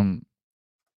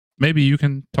 Maybe you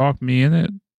can talk me into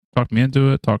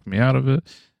it, talk me out of it.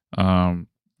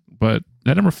 But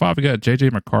at number 5, we got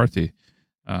JJ McCarthy.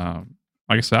 Like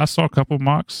I said, I saw a couple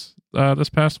mocks this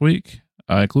past week,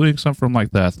 including some from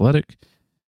like The Athletic,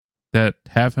 that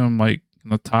have him like in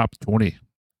the top 20.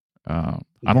 I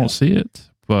don't see it,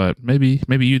 but maybe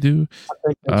you do.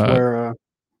 I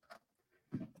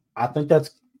think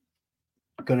that's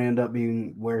going to end up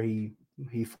being where he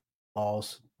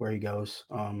falls, where he goes.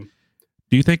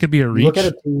 Do you think it'd be a reach? Look at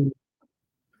a team.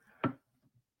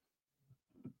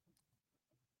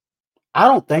 I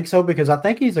don't think so, because I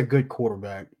think he's a good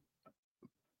quarterback,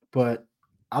 but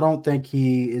I don't think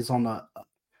he is on the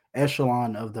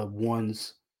echelon of the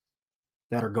ones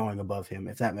that are going above him,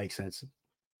 if that makes sense.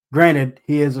 Granted,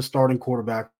 he is a starting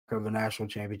quarterback of a national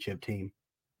championship team.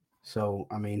 So,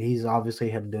 I mean, he's obviously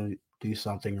had to do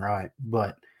something right,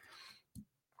 but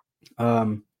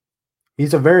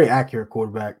he's a very accurate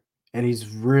quarterback, and he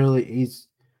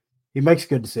makes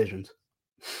good decisions.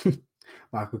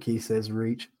 Michael Key says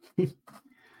reach.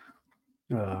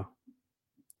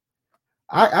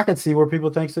 I can see where people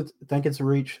think it's a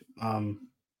reach,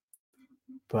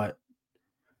 but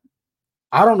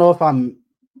I don't know if I'm.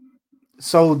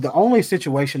 So the only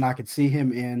situation I could see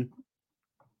him in,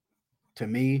 to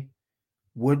me,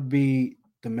 would be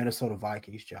the Minnesota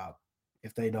Vikings job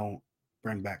if they don't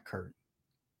bring back Kurt.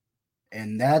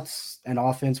 And that's an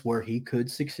offense where he could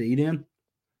succeed in,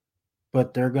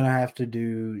 but they're going to have to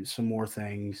do some more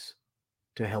things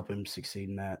to help him succeed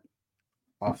in that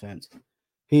offense.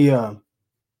 He's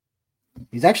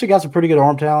actually got some pretty good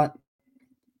arm talent.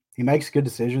 He makes good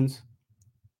decisions.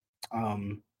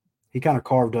 He kind of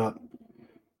carved up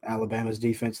Alabama's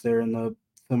defense there in the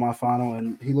semifinal,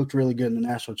 and he looked really good in the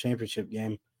national championship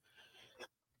game.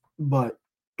 But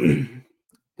he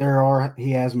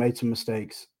has made some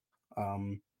mistakes,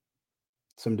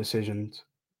 some decisions.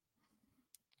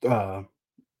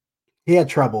 He had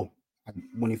trouble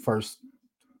when he first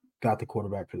got the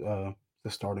quarterback, the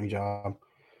starting job.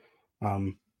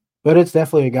 But it's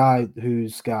definitely a guy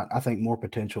who's got, I think, more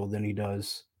potential than he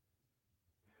does.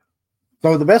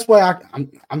 So the best way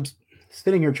I'm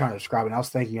sitting here trying to describe it, and I was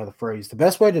thinking of the phrase. The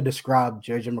best way to describe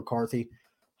J.J. McCarthy,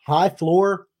 high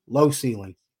floor, low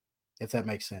ceiling, if that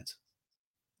makes sense.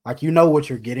 Like, you know what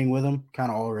you're getting with him kind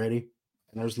of already.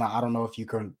 And I don't know if you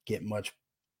can get much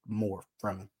more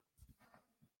from him.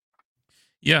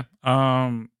 Yeah.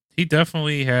 He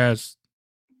definitely has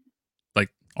like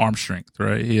arm strength,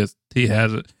 right? He has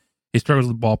it. He struggles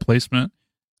with ball placement.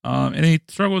 And he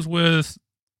struggles with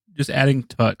just adding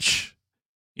touch,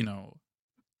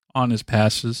 on his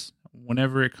passes.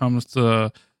 Whenever it comes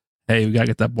to, hey, we got to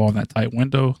get that ball in that tight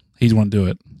window, he's going to do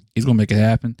it. He's going to make it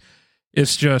happen.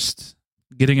 It's just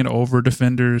getting it over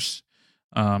defenders,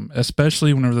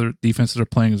 especially whenever the defenses are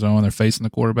playing zone, they're facing the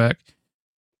quarterback,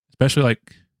 especially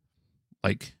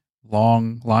like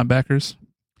long linebackers.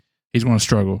 He's going to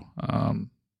struggle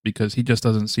because he just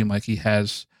doesn't seem like he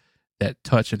has that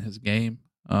touch in his game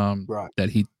right. that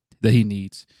he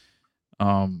needs.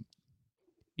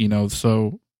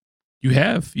 So you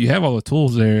have all the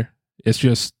tools there. It's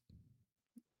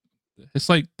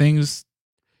like things.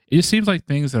 It just seems like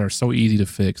things that are so easy to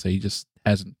fix that he just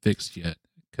hasn't fixed yet.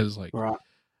 Because right.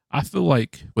 I feel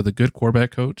like with a good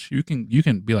quarterback coach, you can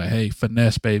be like, hey,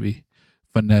 finesse, baby,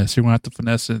 finesse. You're gonna have to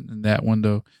finesse it in that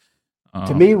window.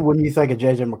 To me, when you think of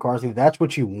J.J. McCarthy, that's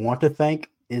what you want to think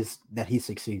is that he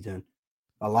succeeds in.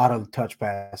 A lot of touch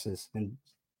passes and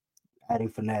adding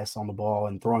finesse on the ball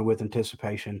and throwing with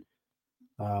anticipation.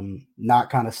 Not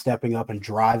kind of stepping up and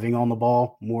driving on the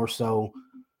ball, more so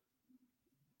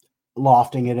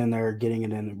lofting it in there, getting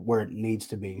it in where it needs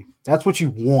to be. That's what you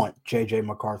want J.J.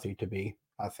 McCarthy to be,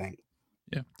 I think.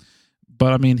 Yeah.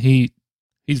 But I mean, he's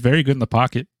very good in the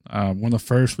pocket. One of the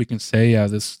first we can say out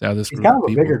of this He's group kind of a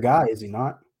people. bigger guy, is he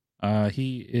not?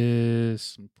 He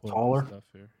is taller. Stuff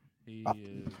here. He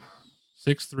is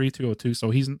 6'3", 202. So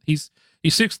he's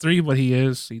 6'3", but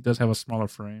he does have a smaller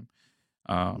frame.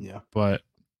 Yeah. But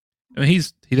I mean,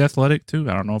 he's athletic too.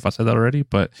 I don't know if I said that already,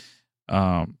 but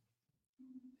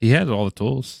he has all the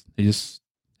tools. He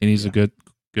needs a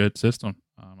good system.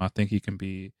 I think he can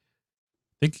be.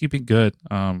 I think he'd be good.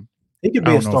 He could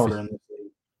be a starter in this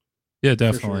league. Yeah,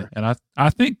 definitely. Sure. And I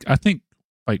think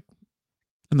like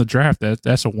in the draft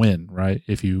that's a win, right?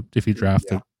 If you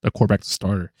draft a quarterback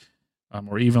starter,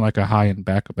 or even like a high end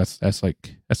backup, that's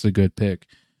a good pick.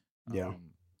 Yeah.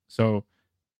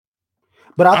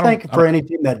 But I think for any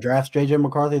team that drafts J.J.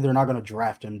 McCarthy, they're not going to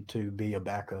draft him to be a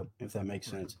backup, if that makes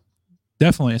sense.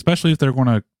 Definitely, especially if they're going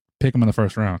to pick him in the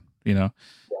first round. Yeah.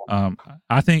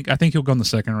 I think he'll go in the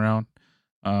second round.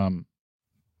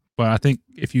 But I think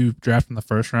if you draft in the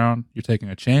first round, you're taking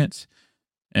a chance,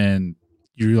 and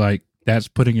you're like, that's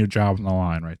putting your job on the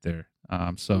line right there.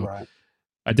 So right.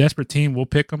 A desperate team will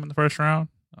pick him in the first round,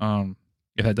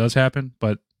 if that does happen.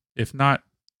 But if not,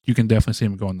 you can definitely see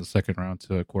him go in the second round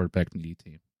to a quarterback needy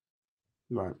team.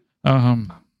 Right.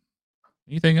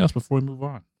 Anything else before we move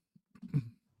on?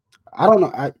 I don't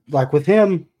know. Like with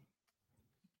him,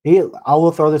 I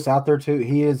will throw this out there too.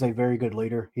 He is a very good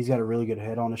leader. He's got a really good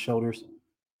head on his shoulders.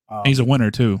 He's a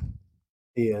winner too.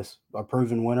 He is a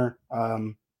proven winner.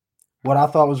 What I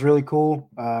thought was really cool,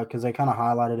 because they kind of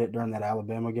highlighted it during that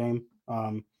Alabama game.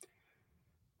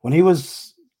 When he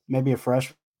was maybe a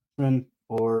freshman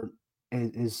or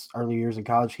in his early years in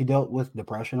college, he dealt with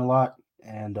depression a lot.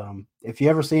 And if you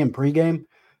ever see him pregame,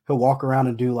 he'll walk around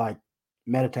and do like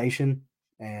meditation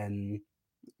and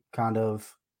kind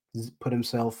of put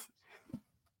himself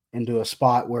into a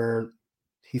spot where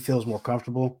he feels more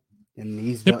comfortable. And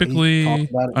he's typically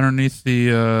underneath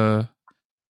the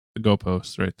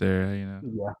goalpost right there,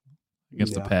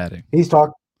 against the padding. He's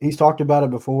talked about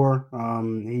it before.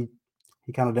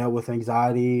 He kind of dealt with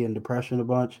anxiety and depression a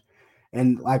bunch.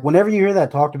 And like whenever you hear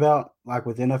that talked about, like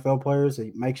with NFL players,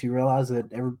 it makes you realize that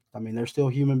they're still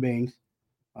human beings.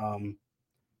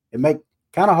 It makes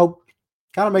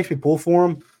me pull for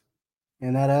them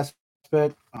in that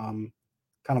aspect. Kind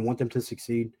of want them to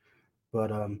succeed,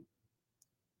 but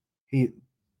he,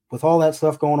 with all that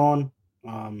stuff going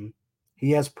on,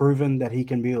 he has proven that he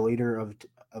can be a leader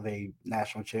of a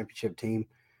national championship team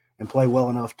and play well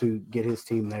enough to get his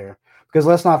team there. Because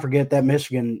let's not forget that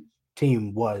Michigan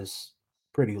team was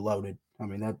pretty loaded. I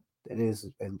mean, that it is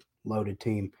a loaded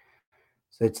team.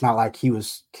 So it's not like he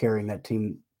was carrying that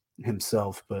team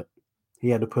himself, but he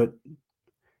had to put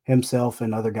himself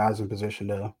and other guys in position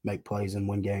to make plays and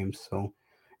win games. So,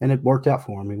 and it worked out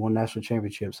for him. He won national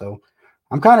championship. So,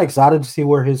 I'm kind of excited to see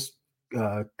where his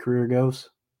career goes.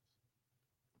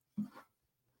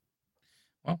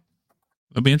 Well,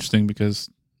 it'll be interesting because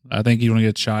I think he's going to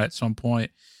get a shot at some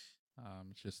point.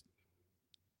 It just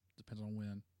depends on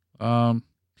when.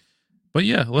 But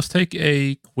yeah, let's take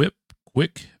a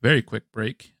very quick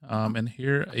break and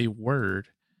hear a word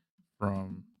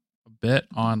from Bet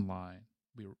Online.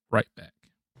 We'll be right back.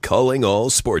 Calling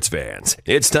all sports fans.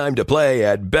 It's time to play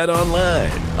at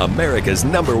BetOnline, America's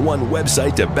 #1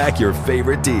 website to back your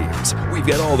favorite teams. We've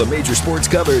got all the major sports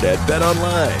covered at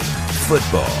BetOnline.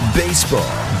 Football, baseball,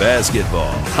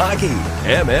 basketball, hockey,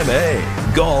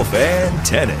 MMA, golf, and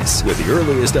tennis. With the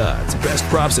earliest odds, best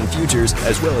props and futures,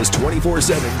 as well as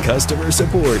 24/7 customer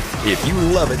support. If you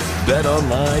love it,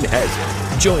 BetOnline has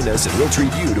it. Join us and we'll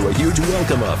treat you to a huge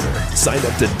welcome offer. Sign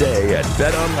up today at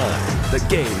BetOnline. The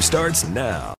game starts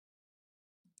now.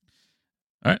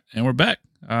 All right, and we're back.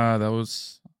 That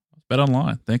was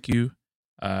BetOnline. Thank you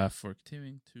for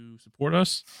continuing to support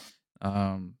us.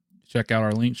 Check out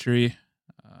our link tree.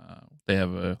 They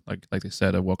have a like they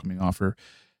said, a welcoming offer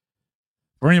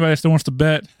for anybody that still wants to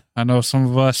bet. I know some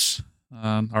of us,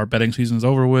 our betting season's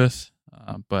over with,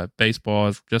 but baseball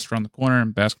is just around the corner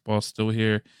and basketball is still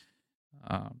here.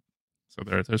 So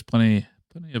there's plenty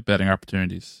of betting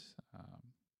opportunities.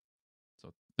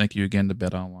 So thank you again to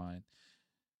BetOnline.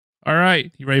 All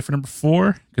right, you ready for number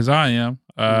 4? Because I am.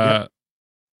 Yep.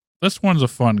 This one's a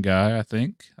fun guy, I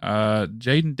think.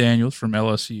 Jaden Daniels from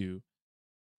LSU.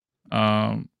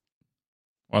 Why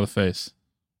the face?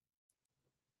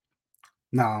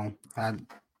 No, I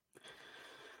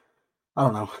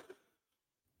don't know.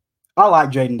 I like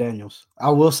Jaden Daniels.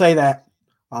 I will say that.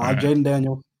 I like All right. Jaden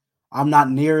Daniels. I'm not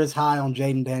near as high on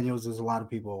Jaden Daniels as a lot of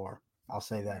people are. I'll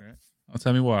say that. All right. Well,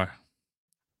 tell me why.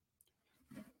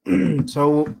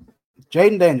 So,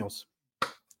 Jaden Daniels,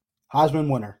 Heisman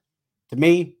winner. To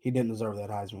me, he didn't deserve that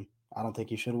Heisman. I don't think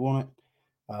he should have won it.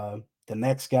 The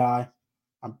next guy,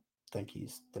 I think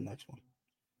he's the next one,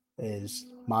 is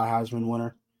my Heisman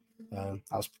winner. I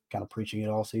was kind of preaching it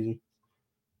all season.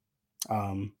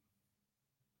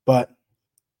 But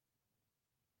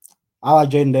I like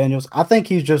Jaden Daniels. I think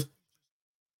he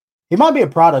might be a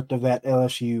product of that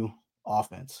LSU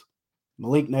offense.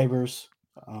 Malik Neighbors,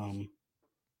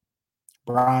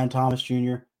 Brian Thomas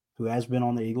Jr., who has been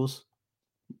on the Eagles,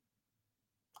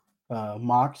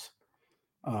 Mox.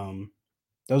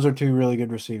 Those are 2 really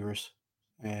good receivers,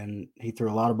 and he threw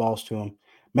a lot of balls to him.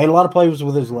 Made a lot of plays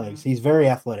with his legs. He's very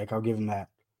athletic. I'll give him that.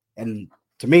 And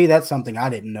to me, that's something I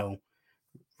didn't know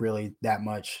really that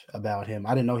much about him.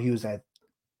 I didn't know he was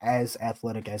as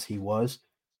athletic as he was,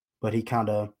 but he kind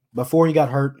of, before he got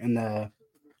hurt in the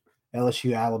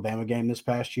LSU Alabama game this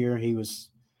past year, he's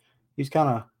kind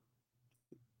of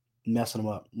messing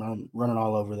them up, running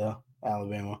all over the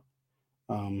Alabama.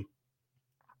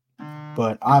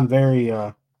 But I'm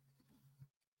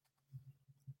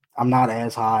not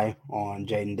as high on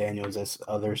Jaden Daniels as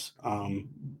others.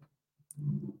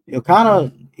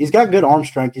 He's got good arm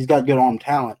strength. He's got good arm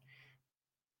talent.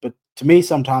 But to me,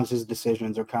 sometimes his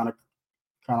decisions are kind of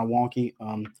wonky.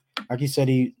 Like you said,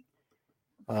 we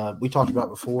talked about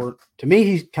before. To me,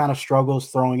 he kind of struggles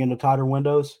throwing into tighter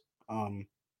windows.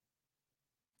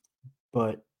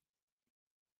 But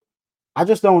I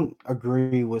just don't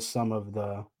agree with some of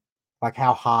the, like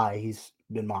how high he's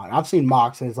been mocked. I've seen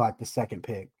mocks as like the second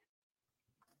pick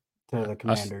to the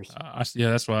Commanders. Yeah,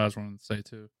 that's what I was wanting to say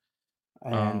too.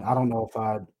 And I don't know if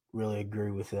I really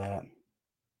agree with that.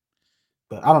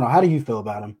 But I don't know. How do you feel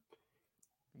about him?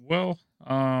 Well,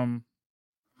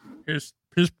 here's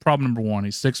problem number 1.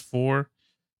 He's 6'4",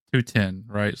 210,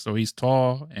 right? So he's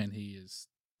tall and he is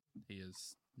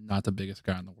not the biggest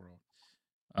guy in the world.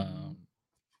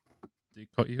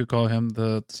 You could call him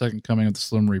the second coming of the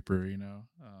Slim Reaper, you know.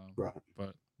 Right.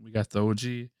 But we got the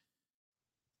OG.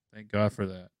 Thank God for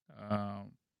that.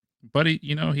 But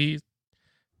he's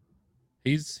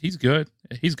good.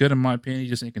 He's good in my opinion. He's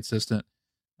just inconsistent.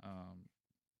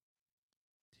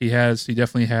 He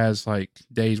definitely has like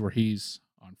days where he's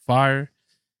on fire,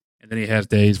 and then he has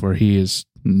days where he is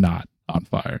not on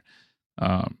fire.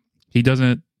 He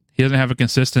doesn't have a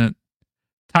consistent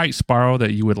tight spiral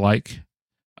that you would like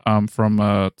from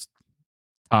a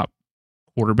top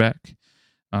quarterback.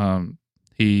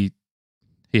 He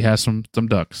has some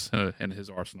ducks in his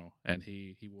arsenal, and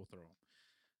he will throw them.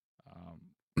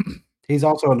 He's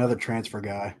also another transfer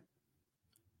guy.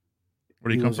 Where do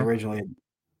He you come was from? originally at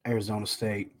Arizona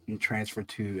State and transferred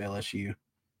to LSU.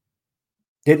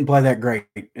 Didn't play that great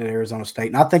at Arizona State,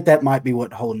 and I think that might be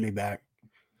what holding me back.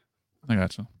 I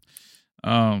gotcha.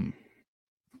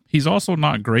 He's also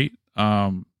not great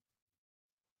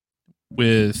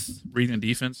with reading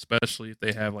defense, especially if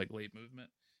they have like late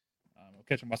movement. It'll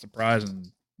catch him by surprise,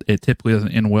 and it typically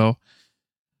doesn't end well.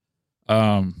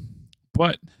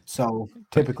 But So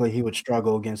typically he would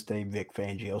struggle against a Vic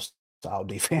Fangio style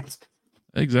defense.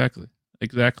 Exactly.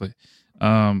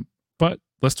 But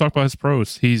let's talk about his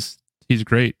pros. He's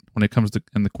great when it comes to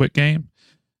in the quick game,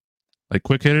 like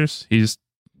quick hitters. He's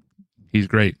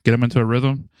great. Get him into a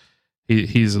rhythm.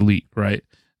 He's elite, right?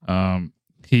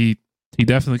 He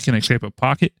definitely can escape a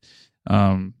pocket,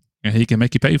 and he can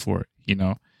make you pay for it. He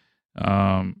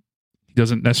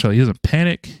doesn't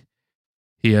panic.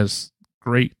 He has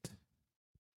great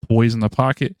poise in the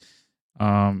pocket,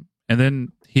 and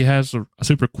then he has a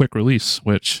super quick release,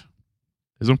 which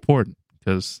is important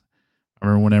because I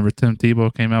remember whenever Tim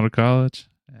Tebow came out of college,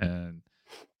 and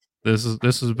this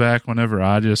is back whenever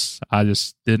I just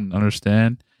didn't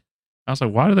understand. I was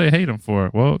like, why do they hate him for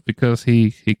it? Well, because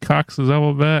he cocks his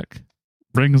elbow back,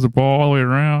 brings the ball all the way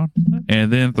around,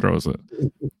 and then throws it,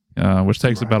 which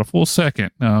takes about a full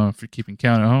second if you're keeping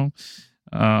count at home.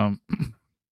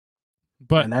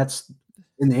 But and that's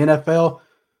in the NFL.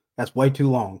 That's way too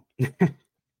long.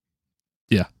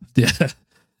 Yeah,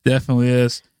 definitely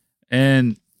is.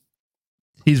 And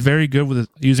he's very good with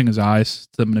using his eyes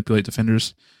to manipulate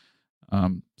defenders.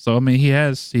 So I mean, he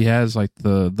has like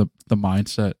the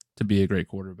mindset to be a great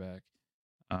quarterback.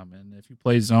 And if you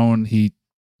play zone, he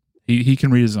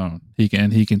can read his zone. He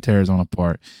can tear his own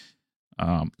apart.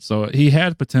 So he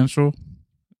has potential.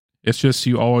 It's just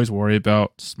you always worry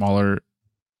about smaller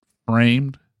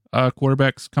framed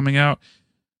quarterbacks coming out.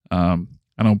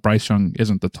 I know Bryce Young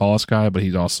isn't the tallest guy, but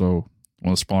he's also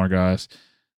one of the smaller guys.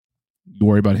 You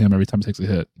worry about him every time he takes a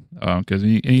hit. Because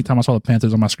anytime I saw the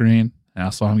Panthers on my screen and I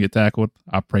saw him get tackled,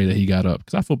 I pray that he got up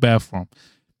because I feel bad for him.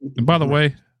 And by the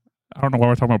way, I don't know why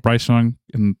we're talking about Bryce Young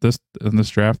in this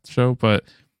draft show, but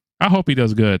I hope he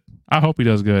does good. I feel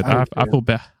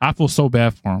bad. I feel so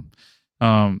bad for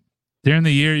him. During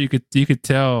the year, you could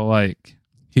tell like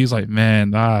he's like,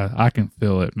 man, I can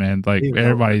feel it, man. Like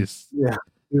everybody's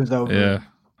he was over. Yeah.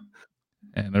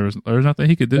 And there was nothing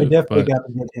he could do. They definitely got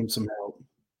to get him some help.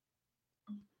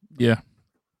 Yeah.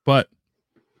 But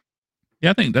yeah,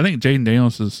 I think Jaden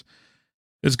Daniels is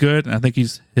good. And I think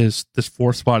this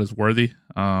fourth spot is worthy.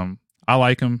 I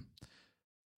like him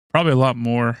probably a lot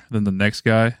more than the next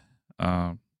guy.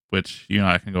 Which you and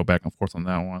I can go back and forth on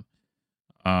that one.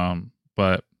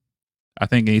 But I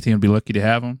think any team would be lucky to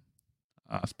have him,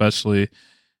 especially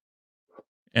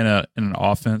in an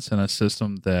offense and a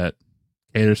system that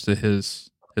caters to his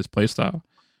play style.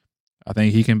 I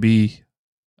think he can be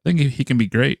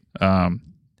great. I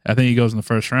think he goes in the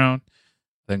first round.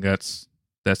 I think that's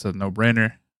a no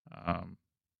brainer.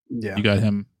 You got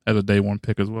him as a day one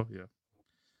pick as well. Yeah.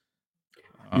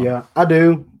 Yeah, I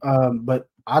do. But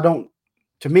I don't.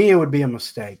 To me, it would be a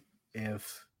mistake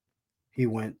if he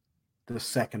went the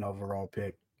second overall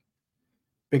pick.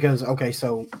 Because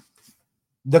so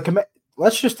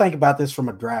let's just think about this from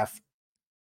a draft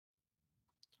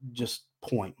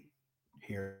point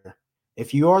here.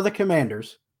 If you are the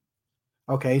Commanders,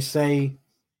 let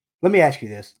me ask you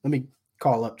this. Let me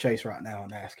call up Chase right now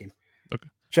and ask him. Okay.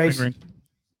 Chase,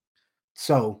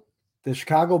 so the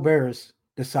Chicago Bears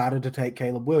decided to take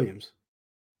Caleb Williams.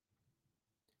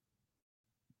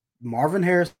 Marvin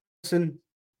Harrison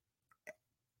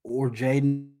or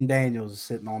Jaden Daniels is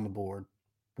sitting on the board.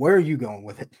 Where are you going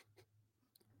with it?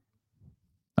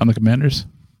 On the Commanders? Is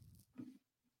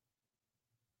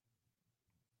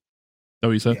that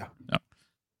what you said? Yeah. No.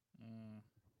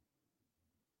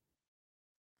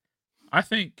 I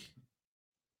think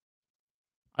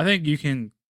you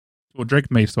can. Well, Drake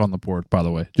May's still on the board, by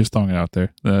the way. Just throwing it out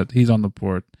there. He's on the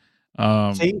board.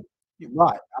 See,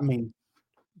 right. I mean,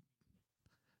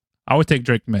 I would take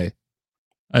Drake May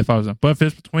if I was him. But if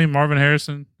it's between Marvin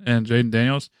Harrison and Jaden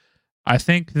Daniels, I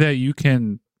think that you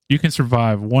can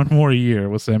survive one more year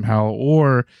with Sam Howell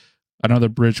or another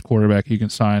bridge quarterback you can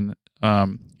sign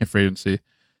in free agency.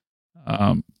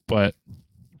 But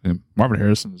Marvin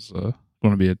Harrison is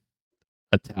going to be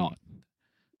a talent.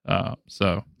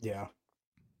 So yeah.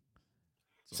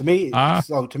 To me,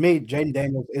 Jaden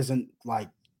Daniels isn't like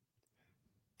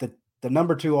the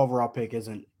number 2 overall pick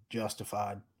isn't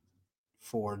justified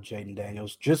for Jaden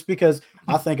Daniels, just because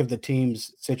I think of the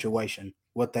team's situation,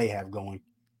 what they have going,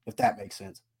 if that makes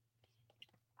sense.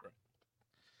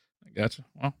 I gotcha.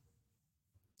 Well,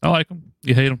 I like him.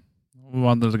 You hate him. We'll move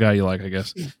on to the guy you like, I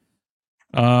guess. This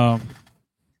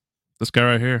guy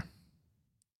right here.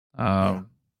 Tell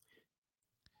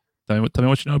me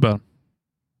what you know about him.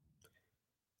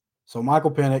 So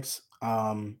Michael Penix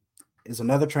is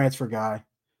another transfer guy,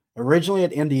 originally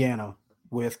at Indiana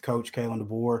with Coach Kalen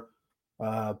DeBoer.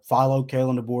 Followed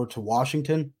Kalen DeBoer to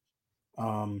Washington.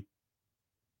 Michael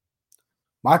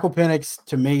Penix,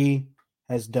 to me,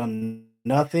 has done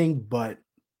nothing but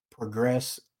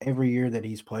progress every year that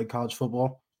he's played college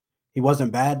football. He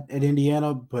wasn't bad at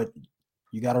Indiana, but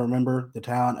you got to remember the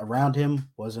talent around him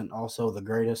wasn't also the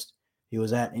greatest. He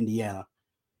was at Indiana.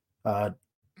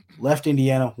 Left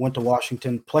Indiana, went to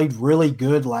Washington, played really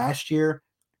good last year,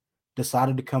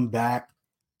 decided to come back.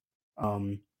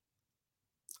 And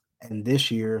this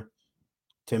year,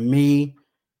 to me,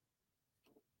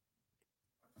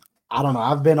 I don't know.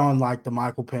 I've been on like the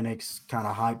Michael Penix kind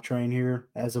of hype train here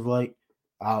as of late.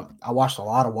 I watched a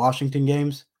lot of Washington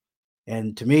games,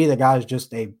 and to me, the guy is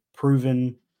just a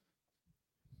proven –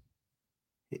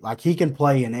 like he can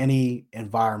play in any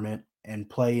environment and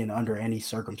play in under any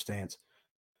circumstance.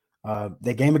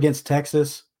 The game against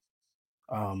Texas,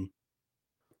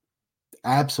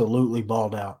 absolutely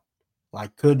balled out.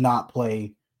 Like could not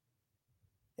play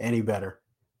any better.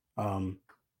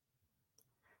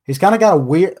 He's kind of got a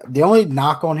weird – the only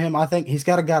knock on him, I think, he's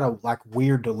got a like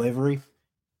weird delivery.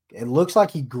 It looks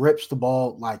like he grips the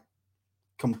ball like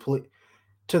complete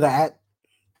to that.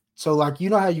 So like you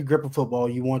know how you grip a football,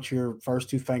 you want your first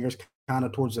 2 fingers kind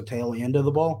of towards the tail end of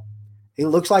the ball. It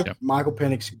looks like Michael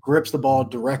Penix grips the ball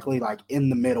directly like in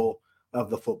the middle of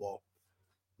the football.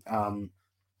 And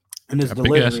his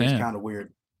delivery is kind of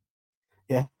weird.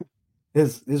 Yeah.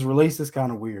 His release is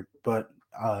kind of weird, but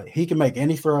he can make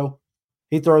any throw.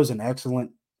 He throws an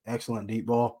excellent deep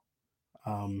ball.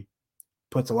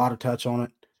 Puts a lot of touch on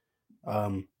it.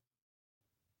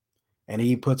 And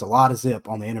he puts a lot of zip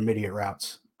on the intermediate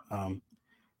routes.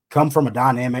 Come from a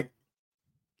dynamic,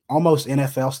 almost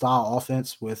NFL style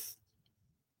offense with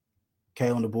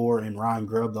Kalen DeBoer and Ryan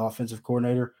Grubb, the offensive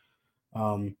coordinator.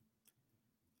 I'm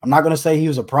not going to say he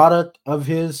was a product of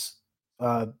his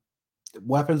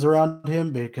weapons around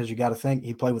him because you got to think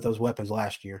he played with those weapons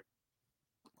last year,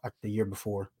 like the year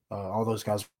before. All those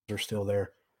guys are still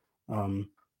there.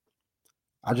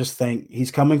 I just think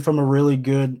he's coming from a really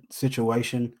good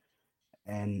situation,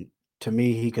 and to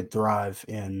me, he could thrive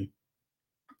in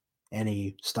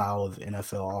any style of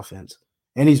NFL offense.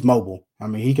 And he's mobile. I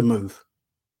mean, he can move.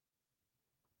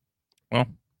 Well,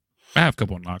 I have a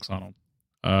couple of knocks on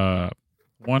him.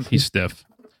 One, he's stiff,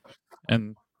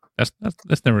 and that's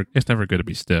never good to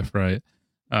be stiff, right?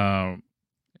 And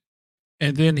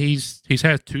then he's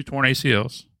had 2 torn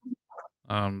ACLs,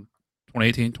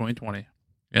 2018, 2020,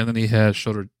 and then he has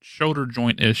shoulder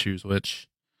joint issues, which,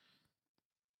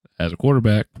 as a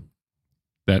quarterback,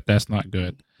 that's not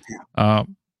good.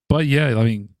 But yeah, I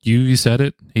mean, you said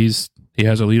it. He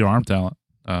has elite arm talent.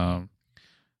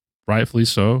 Rightfully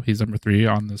so. He's number 3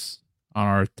 on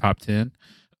our top 10.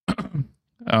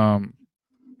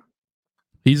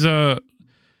 He's okay.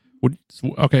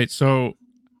 So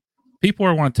people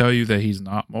are want to tell you that he's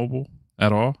not mobile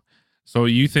at all. So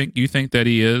you think that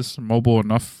he is mobile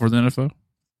enough for the NFL?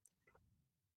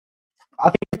 I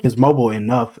think he's mobile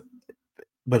enough,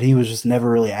 but he was just never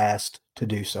really asked to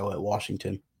do so at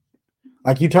Washington.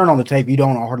 Like you turn on the tape, you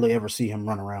don't hardly ever see him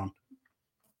run around.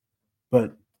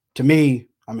 But to me,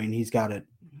 I mean, he's got it.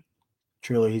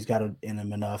 Truly, he's got it in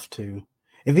him enough to.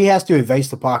 If he has to evade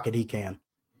the pocket, he can.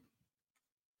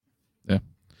 Yeah.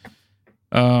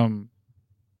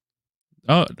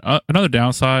 Another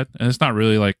downside, and it's not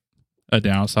really like a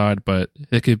downside, but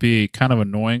it could be kind of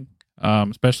annoying,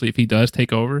 especially if he does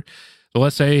take over. So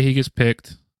let's say he gets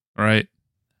picked, right,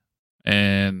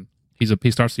 and he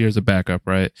starts the year as a backup,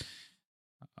 right?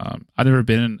 I've never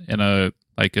been in a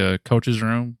coach's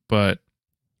room, but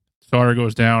starter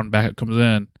goes down, backup comes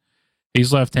in.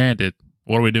 He's left-handed.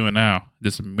 What are we doing now?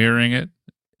 Just mirroring it?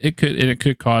 It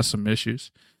could cause some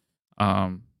issues.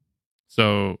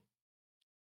 So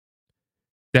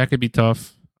that could be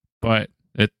tough, but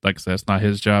like I said, it's not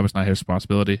his job. It's not his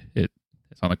responsibility. It's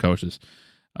on the coaches.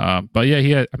 But yeah,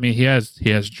 he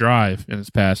has drive in his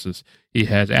passes. He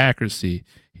has accuracy.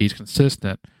 He's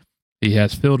consistent. He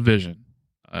has field vision.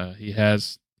 He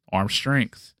has arm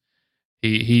strength.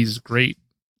 He's great.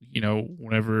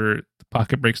 Whenever the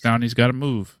pocket breaks down, he's got to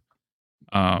move.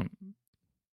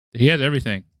 He has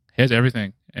everything.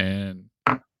 And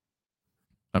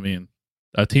I mean,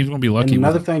 a team's going to be lucky. And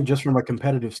another thing, just from a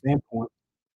competitive standpoint,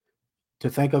 to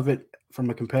think of it from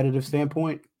a competitive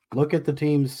standpoint, look at the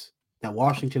teams that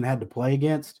Washington had to play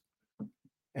against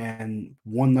and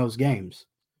won those games.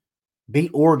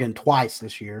 Beat Oregon twice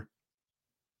this year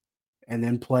and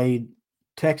then played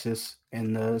Texas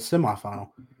in the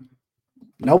semifinal.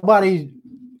 Nobody,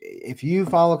 if you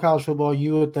follow college football,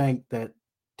 you would think that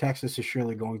Texas is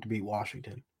surely going to beat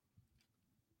Washington.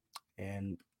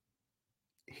 And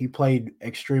he played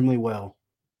extremely well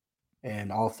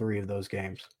in all three of those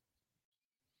games.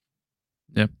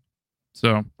 Yep.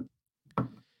 So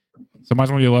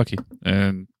somebody's going to get lucky,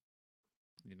 and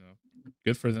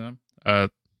good for them.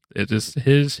 It just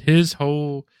his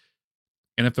whole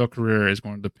NFL career is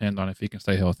going to depend on if he can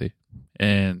stay healthy,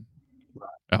 and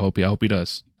I hope he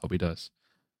does.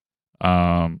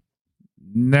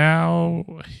 Now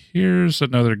here's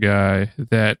another guy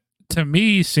that to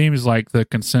me seems like the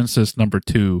consensus number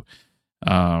 2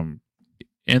 in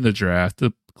the draft.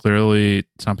 Clearly,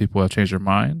 some people have changed their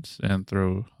minds and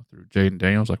through Jaden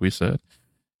Daniels, like we said,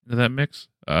 into that mix.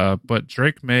 But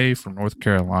Drake May from North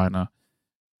Carolina.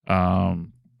 What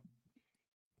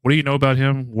do you know about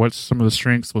him? What's some of the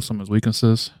strengths? What's some of his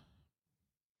weaknesses?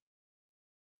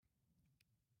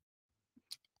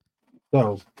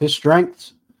 So his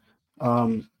strengths,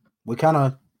 we kind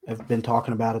of have been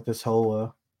talking about it this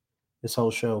whole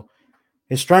show.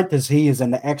 His strength is he is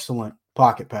an excellent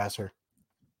pocket passer.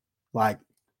 Like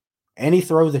any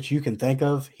throw that you can think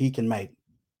of, he can make.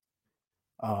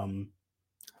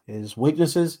 His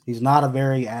weaknesses, he's not a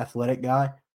very athletic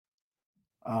guy.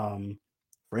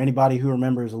 For anybody who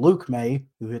remembers Luke May,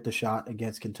 who hit the shot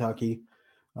against Kentucky.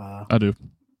 I do.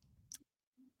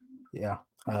 Yeah.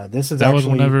 This is that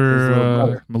actually was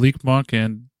whenever Malik Monk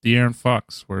and De'Aaron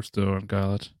Fox were still in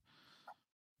college.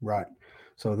 Right.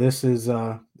 So this is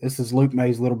Luke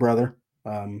May's little brother.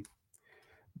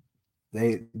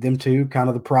 Them two, kind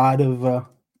of the pride of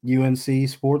UNC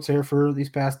sports here for these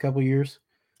past couple years.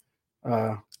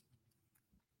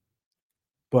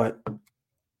 But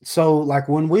so like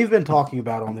when we've been talking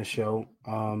about on this show,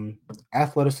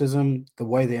 athleticism, the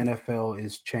way the NFL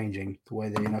is changing, the way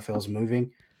the NFL is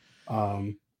moving.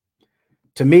 To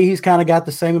me, he's kind of got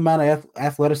the same amount of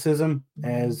athleticism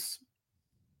as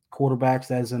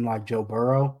quarterbacks, as in like Joe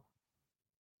Burrow.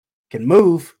 Can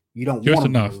move. You don't want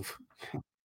him to move.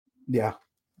 Yeah,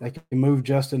 they can move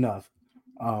just enough.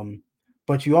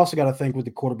 But you also got to think with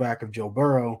the quarterback of Joe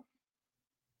Burrow,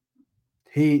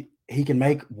 he can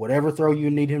make whatever throw you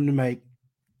need him to make.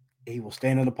 He will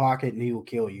stand in the pocket and he will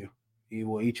kill you. He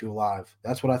will eat you alive.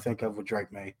 That's what I think of with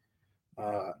Drake May.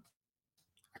 I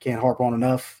can't harp on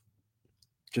enough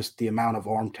just the amount of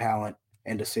arm talent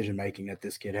and decision making that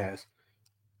this kid has.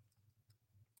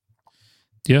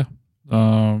 Yeah.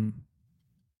 Do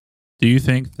you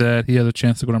think that he has a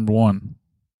chance to go number 1?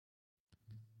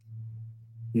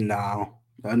 No,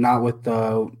 not with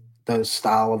the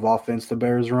style of offense the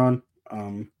Bears run.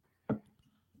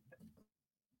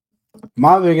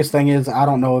 My biggest thing is I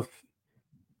don't know if,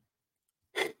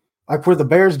 like for the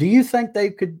Bears, do you think they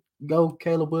could go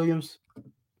Caleb Williams?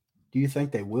 Do you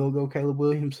think they will go Caleb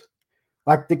Williams?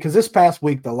 Like, because this past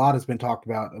week, a lot has been talked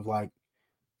about of like,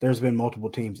 there's been multiple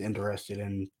teams interested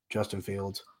in Justin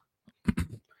Fields.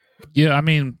 Yeah, I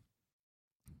mean,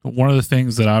 one of the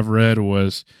things that I've read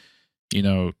was,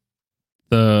 the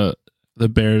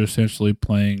Bears essentially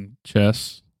playing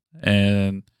chess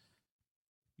and,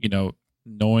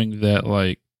 knowing that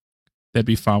like they'd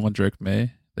be fine with Drake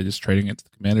May. They're just trading it to the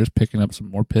Commanders, picking up some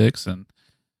more picks and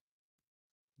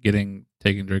taking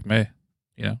Drake May,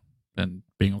 and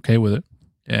being okay with it.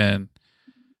 And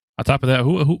on top of that,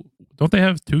 who don't they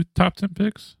have 2 top 10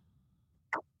 picks?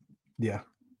 Yeah.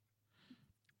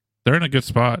 They're in a good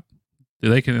spot.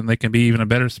 They can be even a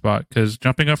better spot because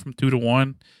jumping up from 2 to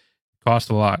 1 costs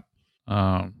a lot.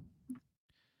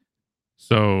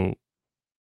 So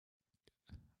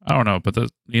I don't know, but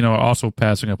also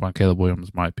passing up on Caleb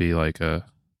Williams might be like a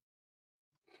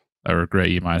regret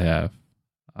you might have.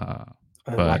 But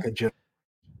like a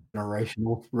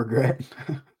generational regret.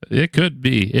 It could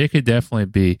be. It could definitely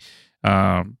be.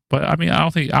 But I mean, I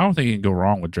don't think you can go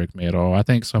wrong with Drake May at all. I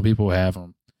think some people have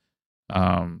him.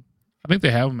 I think they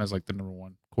have him as like the number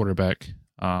 1 quarterback.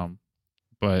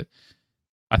 But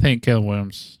I think Caleb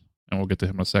Williams, and we'll get to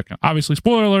him in a second. Obviously,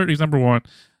 spoiler alert, he's number 1.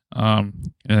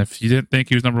 And if you didn't think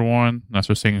he was number 1, that's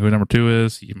just saying who number 2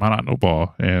 is, you might not know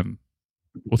ball, and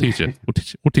we'll teach you.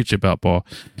 We'll teach you about ball.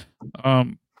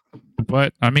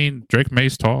 But I mean, Drake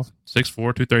May's tall, 6'4",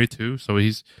 232, so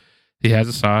he has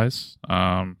a size.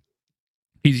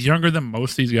 He's younger than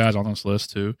most of these guys on this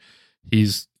list too.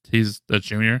 He's a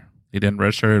junior. He didn't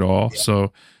redshirt at all. Yeah.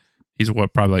 So he's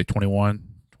probably like 21,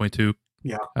 22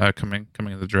 Yeah. coming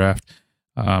in the draft.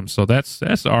 So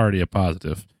that's already a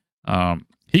positive.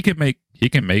 He can make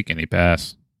any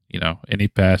pass, any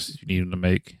pass you need him to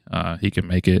make. He can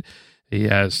make it. He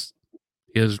has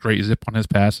great zip on his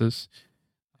passes.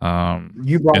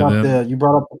 You brought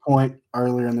up the point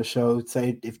earlier in the show.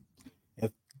 Say if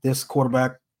this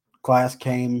quarterback class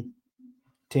came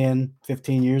 10,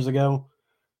 15 years ago,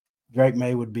 Drake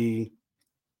May would be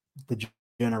the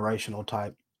generational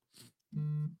type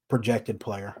projected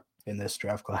player in this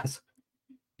draft class.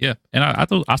 Yeah, and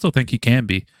I still think he can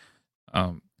be.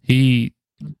 He's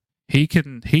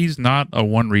not a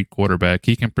one-read quarterback.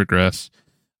 He can progress,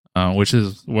 which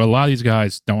is what a lot of these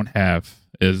guys don't have,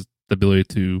 is the ability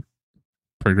to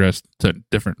progress to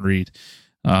different read.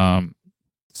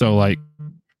 So like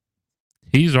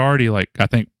he's already I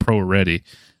think pro ready.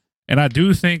 And I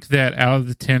do think that out of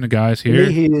the 10 guys here,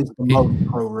 he is the most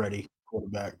pro ready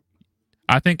quarterback.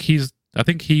 I think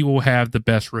he will have the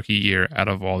best rookie year out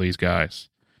of all these guys.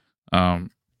 And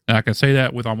I can say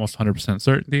that with almost 100%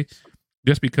 certainty,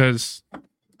 just because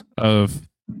of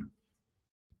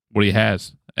what he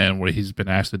has and what he's been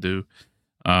asked to do.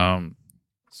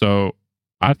 So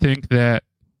I think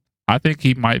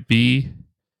he might be.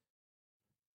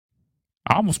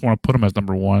 I almost want to put him as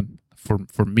number one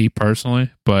for me personally,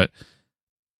 but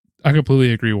I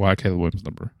completely agree why Caleb Williams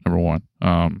number one.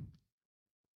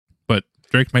 But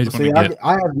Drake May's going to get.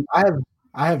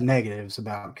 I have negatives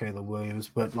about Caleb Williams,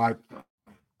 but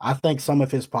I think some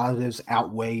of his positives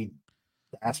outweigh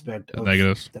the aspect of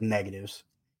the negatives.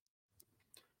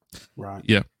 Right.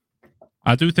 Yeah.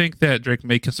 I do think that Drake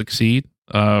May can succeed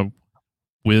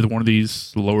with one of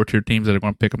these lower tier teams that are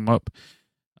going to pick him up.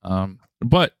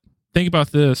 But think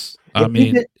about this.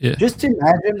 Just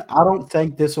imagine, I don't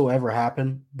think this will ever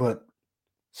happen, but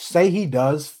say he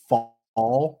does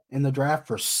fall in the draft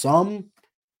for some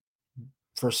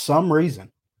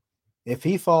reason. If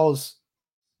he falls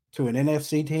to an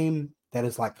NFC team that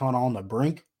is kind of on the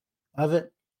brink of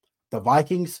it, the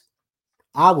Vikings,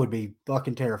 I would be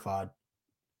fucking terrified.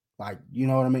 You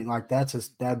know what I mean?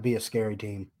 That'd be a scary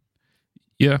team.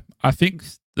 Yeah, I think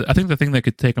the thing that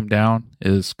could take him down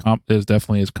is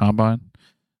definitely his combine,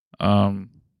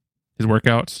 his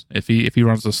workouts. If he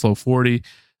runs a slow 40,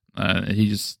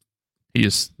 he's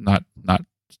not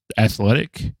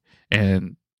athletic,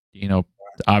 and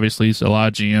obviously a lot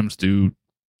of GMs do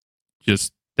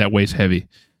just that weighs heavy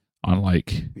on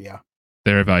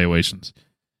their evaluations.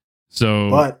 So,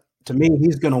 but to me,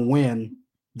 he's gonna win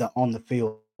the on the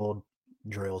field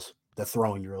drills, the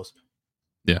throwing drills.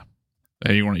 Yeah.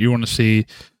 And you want to see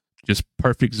just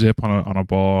perfect zip on a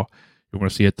ball. You want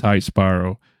to see a tight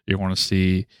spiral. You want to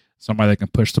see somebody that can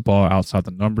push the ball outside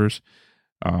the numbers.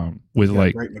 With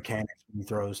great mechanics when he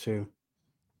throws too.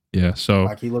 Yeah, so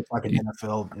he looks like an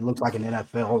NFL. He looks like an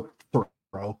NFL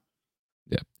throw.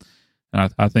 Yeah,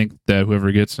 and I think that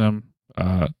whoever gets him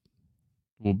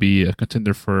will be a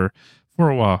contender for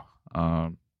a while,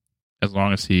 as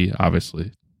long as he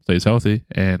obviously stays healthy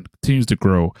and continues to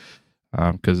grow.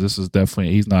 Because this is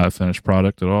definitely, he's not a finished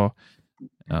product at all.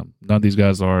 None of these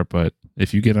guys are, but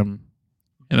if you get him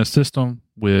in a system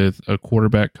with a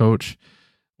quarterback coach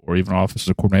or even an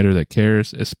offensive coordinator that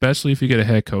cares, especially if you get a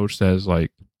head coach that's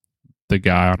the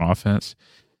guy on offense,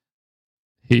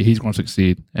 he's going to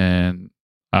succeed. And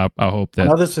I hope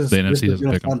that this is going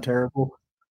to sound terrible.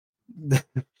 This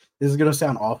is going to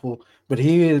sound awful, but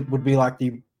he would be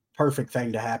the perfect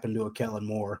thing to happen to a Kellen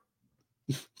Moore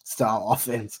style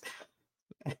offense.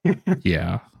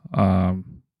 Yeah.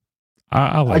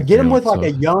 I get him with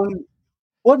a young.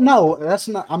 Well, no, that's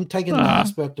not. I'm taking the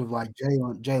aspect of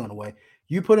Jalen away.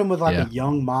 You put him with a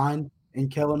young mind in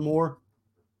Kellen Moore.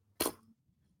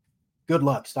 Good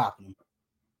luck stopping him.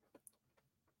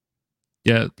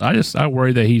 Yeah, I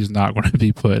worry that he's not going to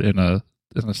be put in a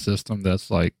system that's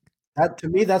that. To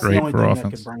me, that's the only thing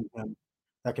offense.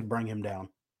 that could bring him down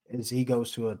is he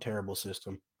goes to a terrible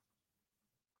system.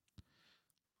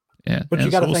 Yeah, but you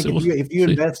got to think if you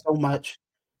invest so much,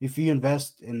 if you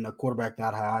invest in a quarterback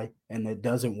that high and it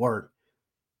doesn't work,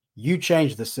 you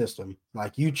change the system.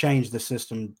 You change the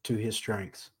system to his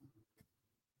strengths.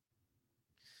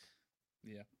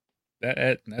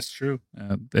 Yeah, that's true.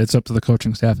 It's up to the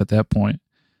coaching staff at that point.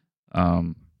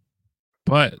 But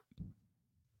where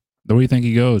do you think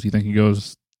he goes? You think he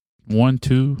goes 1,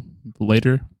 2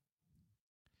 later?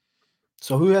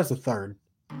 So who has the third?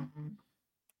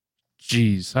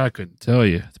 Jeez, I couldn't tell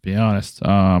you, to be honest.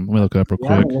 Let me look it up real quick.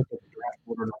 I haven't looked at the draft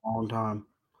order in a long time.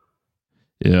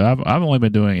 Yeah, I've only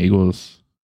been doing Eagles.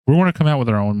 We're going to come out with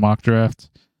our own mock draft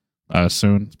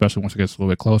soon, especially once it gets a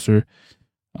little bit closer.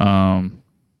 Let's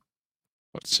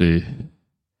see.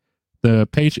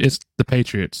 It's the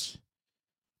Patriots.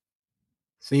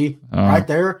 See, right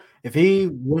there, if he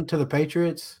went to the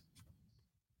Patriots,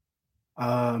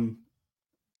 not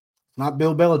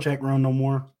Bill Belichick run no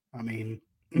more. I mean,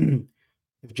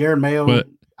 if Jared Mayo,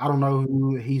 I don't know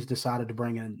who he's decided to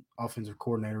bring in offensive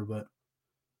coordinator, but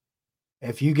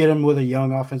if you get him with a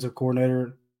young offensive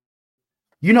coordinator,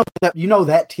 you know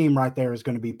that team right there is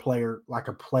going to be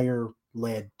a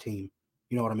player-led team.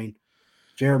 You know what I mean?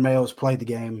 Jared Mayo has played the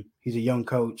game. He's a young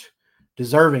coach,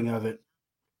 deserving of it.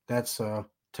 That's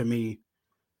to me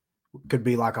could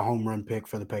be like a home run pick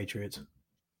for the Patriots.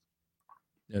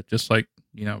 Yeah, just like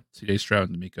C.J. Stroud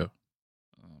and D'Amico.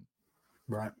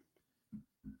 Right.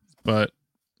 But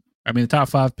I mean, the top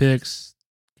 5 picks: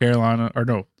 Carolina, or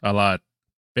no, a lot.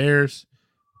 Bears,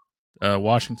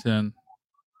 Washington,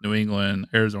 New England,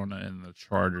 Arizona, and the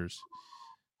Chargers.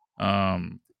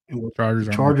 Chargers,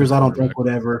 I don't think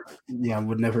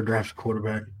would never draft a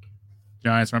quarterback.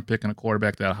 Giants aren't picking a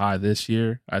quarterback that high this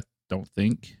year, I don't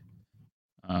think.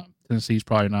 Tennessee's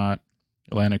probably not.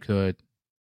 Atlanta could.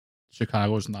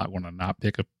 Chicago's not going to not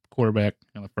pick a quarterback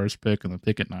in the first pick and the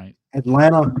pick at night.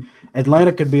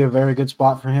 Atlanta could be a very good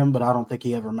spot for him, but I don't think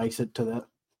he ever makes it to that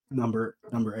number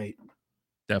 8.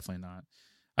 Definitely not.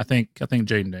 I think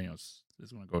Jaden Daniels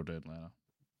is going to go to Atlanta.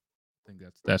 I think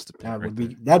that's the pick.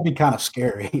 That'd be kind of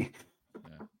scary.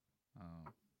 Yeah.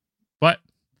 But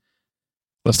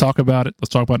let's talk about it. Let's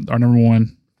talk about our number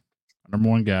one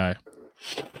guy,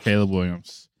 Caleb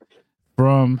Williams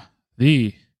from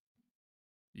the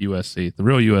USC, the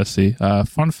real USC.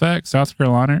 Fun fact: South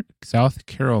Carolina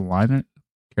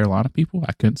people.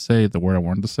 I couldn't say the word I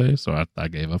wanted to say, so I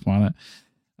gave up on it.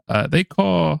 They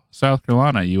call South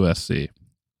Carolina USC.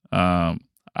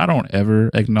 I don't ever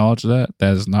acknowledge that.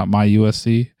 That is not my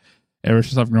USC. Ever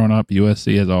since I've grown up,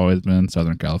 USC has always been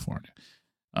Southern California.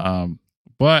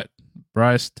 But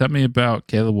Bryce, tell me about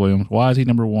Caleb Williams. Why is he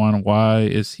number 1? Why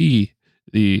is he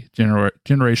the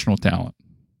generational talent?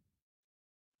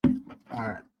 All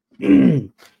right.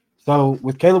 So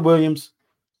with Caleb Williams,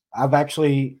 I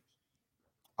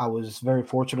was very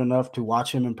fortunate enough to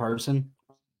watch him in person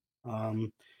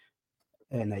in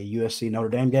a USC Notre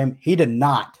Dame game. He did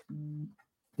not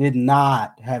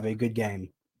have a good game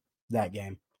that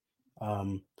game.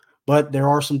 But there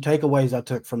are some takeaways I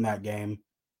took from that game.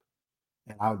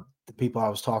 And the people I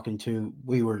was talking to,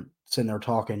 we were sitting there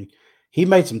talking. He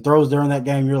made some throws during that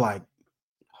game. You're like,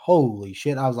 holy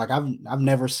shit. I was like, I've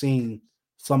never seen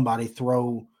somebody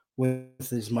throw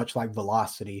with as much like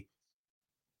velocity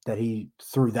that he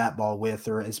threw that ball with,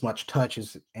 or as much touch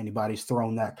as anybody's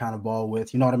thrown that kind of ball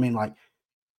with. You know what I mean? Like,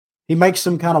 he makes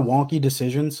some kind of wonky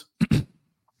decisions.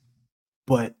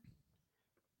 But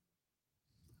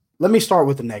let me start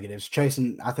with the negatives.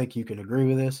 Chasen, I think you can agree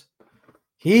with this.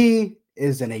 He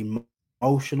is an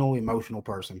emotional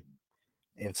person.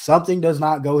 If something does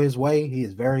not go his way, he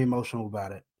is very emotional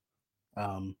about it.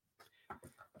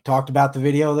 Talked about the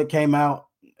video that came out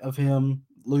of him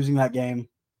losing that game,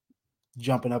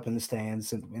 jumping up in the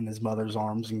stands in his mother's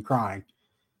arms and crying.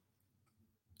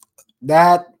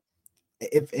 That,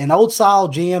 if an old style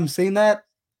GM seen that,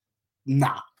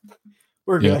 nah,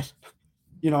 we're good.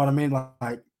 You know what I mean?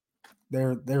 Like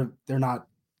they're not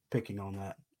picking on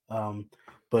that.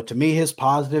 But to me, his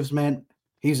positives, man,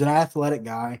 he's an athletic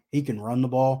guy. He can run the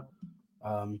ball.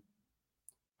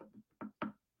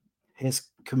 His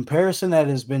comparison that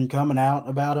has been coming out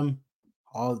about him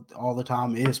all the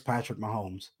time is Patrick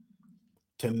Mahomes.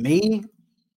 To me,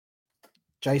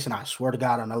 Jason, I swear to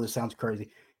God, I know this sounds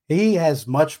crazy. He has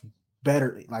much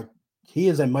better, like he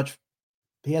has much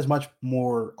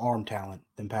more arm talent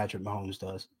than Patrick Mahomes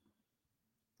does.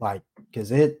 Like, because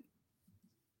they're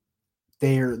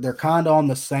kind of on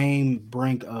the same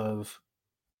brink of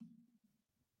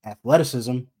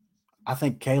athleticism. I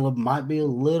think Caleb might be a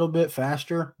little bit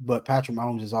faster, but Patrick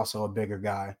Mahomes is also a bigger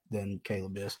guy than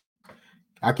Caleb is.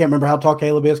 I can't remember how tall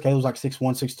Caleb is. Caleb's like 6'1",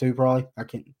 6'2", probably. I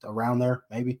can't, around there,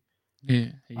 maybe. Yeah.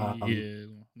 Let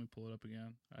me pull it up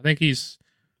again. I think he's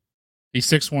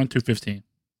 6'1", 215.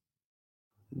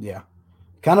 Yeah.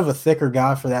 Kind of a thicker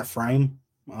guy for that frame.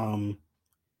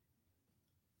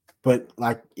 But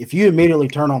like, if you immediately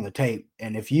turn on the tape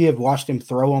and if you have watched him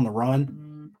throw on the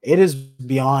run, it is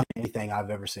beyond anything I've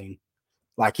ever seen.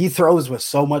 Like, he throws with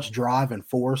so much drive and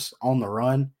force on the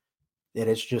run that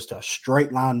it's just a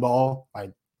straight line ball.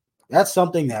 Like, that's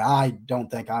something that I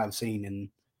don't think I've seen in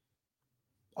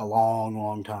a long,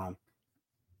 long time.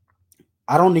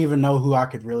 I don't even know who I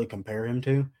could really compare him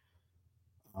to.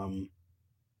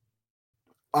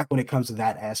 Like, when it comes to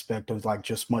that aspect of like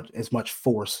just as much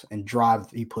force and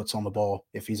drive he puts on the ball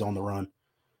if he's on the run.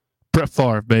 Brett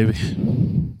Favre, baby.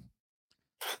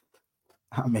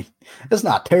 I mean, it's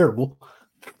not terrible.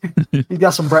 He's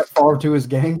got some Brett Favre to his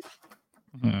game.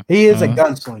 He is a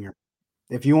gunslinger.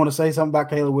 If you want to say something about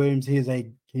Caleb Williams, he's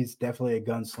definitely a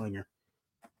gunslinger.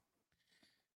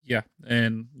 Yeah,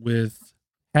 and with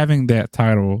having that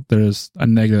title, there's a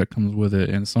negative that comes with it,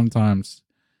 and sometimes,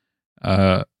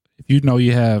 if you know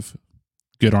you have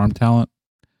good arm talent,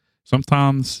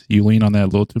 sometimes you lean on that a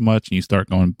little too much, and you start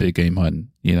going big game hunting.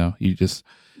 You know, you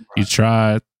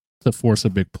try to force a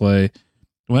big play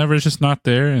whenever it's just not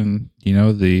there, and you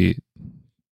know the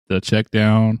check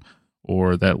down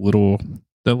or that little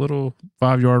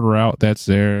 5-yard route that's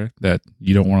there that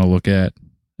you don't want to look at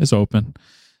is open.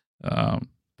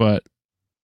 But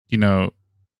you know,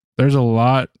 there's a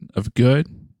lot of good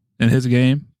in his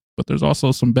game, but there's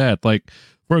also some bad. Like,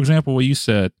 for example, what you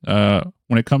said,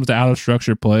 when it comes to out of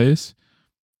structure plays,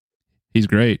 he's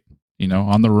great. You know,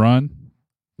 on the run,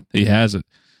 he has it.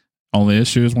 Only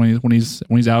issue is when he's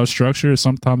out of structure,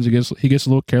 sometimes he gets a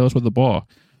little careless with the ball.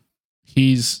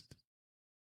 He's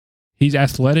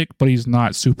athletic, but he's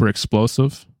not super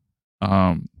explosive.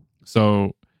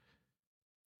 So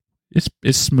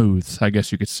it's smooth, I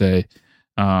guess you could say.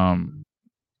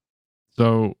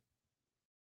 So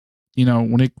you know,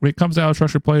 when it comes to out of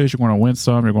structure players, you're going to win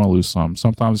some, you're going to lose some.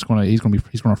 Sometimes he's going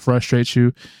to frustrate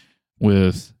you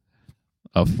with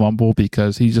a fumble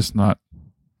because he's just not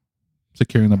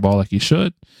securing the ball like he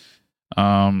should.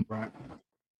 Right.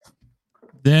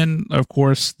 Then, of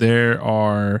course, there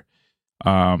are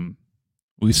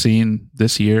we've seen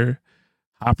this year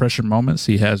high pressure moments.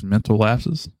 He has mental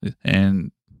lapses,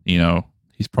 and you know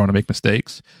he's prone to make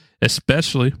mistakes,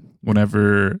 especially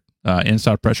whenever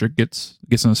inside pressure gets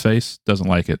in his face. Doesn't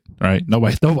like it, right?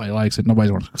 Nobody likes it.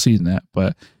 Nobody's going to succeed in that.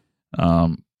 But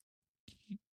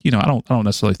you know, I don't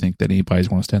necessarily think that anybody's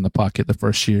going to stand in the pocket the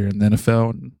first year in the NFL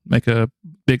and make a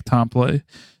big time play.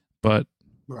 But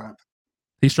right,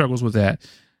 he struggles with that.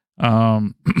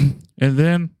 And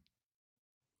then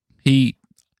he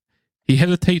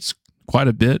hesitates quite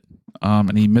a bit,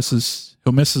 and he'll miss his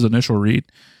initial read.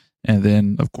 And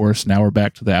then, of course, now we're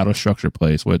back to the out of structure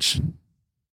plays, which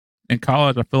in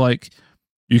college, I feel like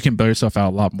you can bail yourself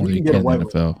out a lot more than you can in the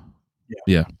NFL.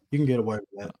 Yeah. You can get away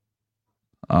with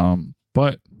that.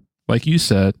 But like you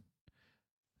said,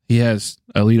 he has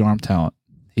elite arm talent.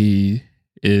 He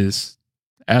is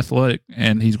athletic,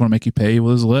 and he's going to make you pay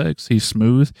with his legs. He's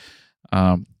smooth.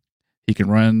 He can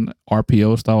run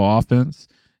RPO style offense.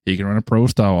 He can run a pro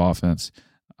style offense.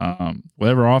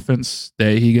 Whatever offense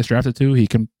that he gets drafted to, he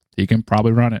can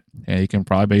probably run it, and he can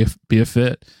probably be a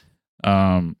fit.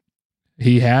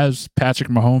 He has Patrick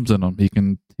Mahomes in him. He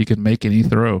can make any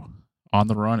throw on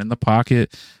the run, in the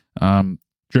pocket,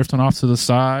 drifting off to the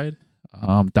side,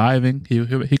 diving. He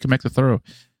can make the throw.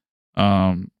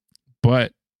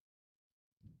 But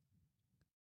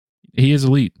he is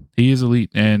elite.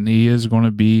 And he's going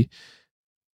to be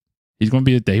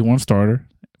a day one starter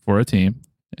for a team,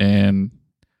 and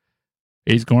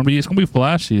it's going to be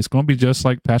flashy. It's going to be just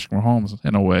like Patrick Mahomes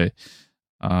in a way.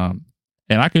 And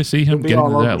I can see him getting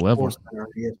to that level.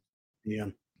 Yeah,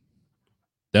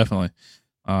 definitely.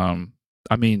 I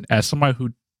mean, as somebody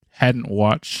who hadn't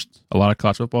watched a lot of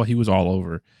college football, he was all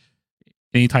over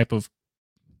any type of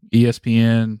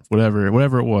ESPN, whatever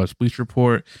it was, Bleacher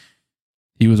Report.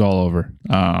 He was all over.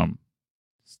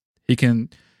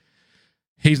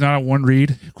 He's not a one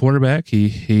read quarterback.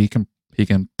 He can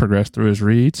progress through his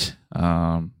reads.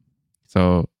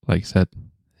 So like I said,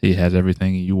 he has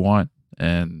everything you want.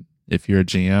 And if you're a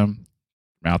GM,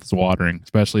 mouth is watering,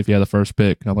 especially if you have the first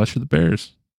pick, unless you're the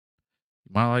Bears.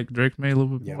 You might like Drake May a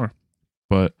little bit more.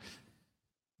 But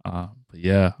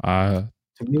yeah, I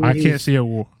can't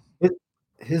see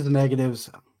his negatives.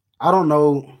 I don't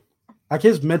know, like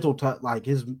his mental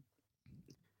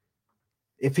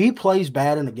if he plays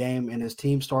bad in a game and his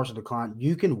team starts to decline,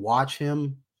 you can watch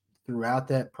him throughout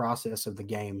that process of the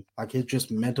game. Like his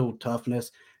just mental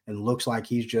toughness, and looks like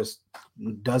he's just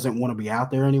doesn't want to be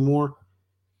out there anymore.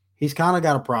 He's kind of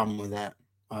got a problem with that.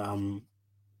 I'm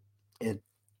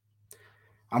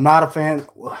not a fan.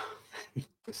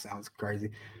 This sounds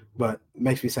crazy, but it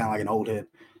makes me sound like an old head.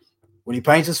 When he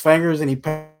paints his fingers and he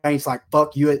paints like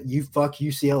fuck you fuck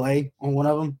UCLA on one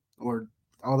of them or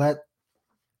all that.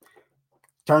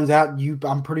 Turns out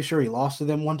I'm pretty sure he lost to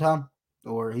them one time,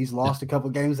 or he's lost a couple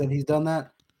of games that he's done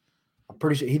that. I'm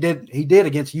pretty sure he did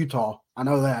against Utah. I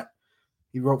know that.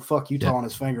 He wrote fuck Utah on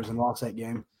his fingers and lost that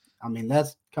game. I mean,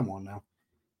 come on now.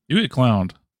 You get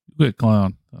clowned.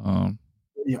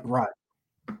 Yeah, right.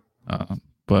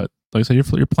 But like I said,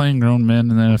 you're playing grown men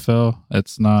in the NFL.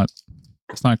 It's not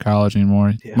college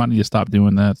anymore. You might need to stop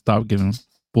doing that. Stop giving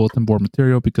bulletin board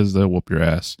material because they'll whoop your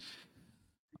ass.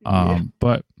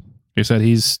 But he said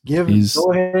he's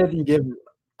go ahead and give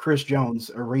Chris Jones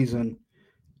a reason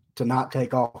to not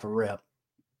take off a rep,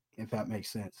 if that makes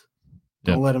sense.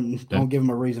 Don't give him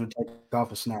a reason to take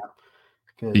off a snap.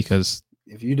 Because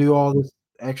if you do all this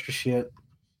extra shit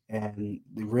and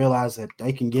you realize that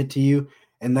they can get to you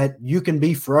and that you can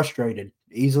be frustrated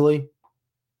easily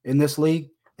in this league,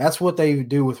 that's what they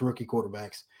do with rookie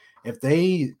quarterbacks. If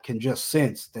they can just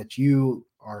sense that you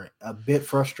are a bit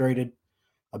frustrated,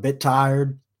 a bit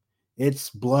tired, it's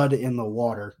blood in the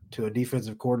water to a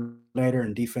defensive coordinator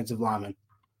and defensive lineman.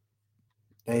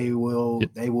 They will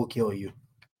kill you.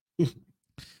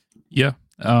 Yeah.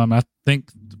 I think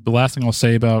the last thing I'll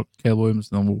say about Caleb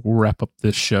Williams, and then we'll wrap up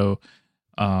this show,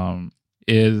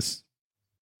 is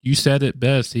you said it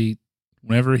best.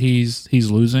 Whenever he's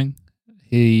losing,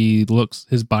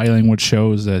 his body language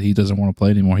shows that he doesn't want to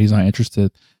play anymore. He's not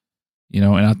interested, and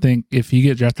I think if you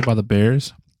get drafted by the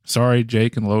Bears, sorry,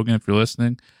 Jake and Logan, if you're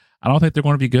listening, I don't think they're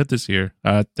going to be good this year.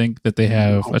 I think that they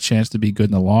have a chance to be good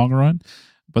in the long run,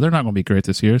 but they're not going to be great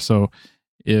this year. So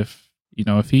if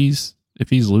he's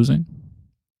losing,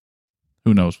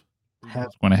 who knows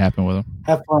what's going to happen with him.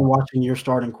 Have fun watching your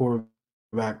starting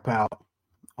quarterback pout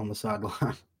on the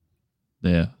sideline.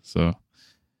 Yeah. So,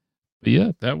 but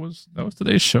yeah, that was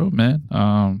today's show, man.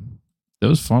 It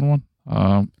was a fun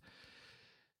one.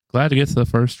 Glad to get to the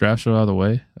first draft show out of the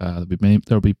way.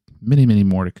 There'll be many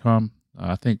more to come.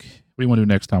 I think, what do you want to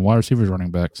do next time? Wide receivers,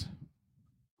 running backs?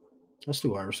 Let's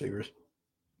do wide receivers.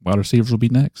 Wide receivers will be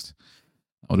next.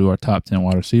 I'll do our top 10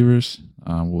 wide receivers.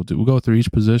 We'll go through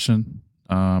each position,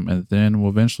 and then we'll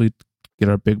eventually get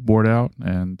our big board out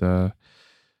and do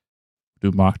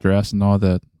mock drafts and all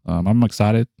that. I'm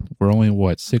excited. We're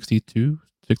only 62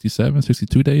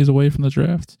 days away from the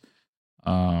draft.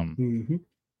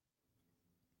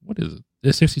 What is it?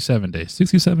 It's 67 days.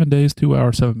 67 days, 2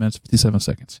 hours, 7 minutes, 57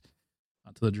 seconds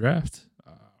until the draft.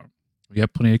 We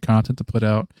have plenty of content to put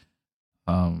out.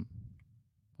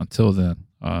 Until then,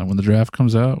 when the draft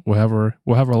comes out, we'll have our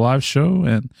live show,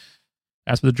 and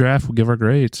after the draft, we'll give our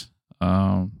grades.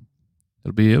 It'll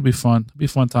be fun. It'll be a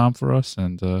fun time for us,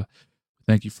 and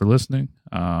thank you for listening.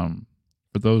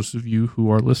 For those of you who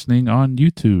are listening on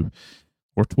YouTube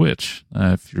or Twitch,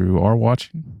 if you are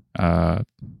watching,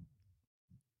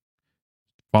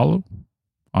 follow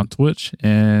on Twitch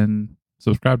and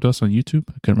subscribe to us on YouTube.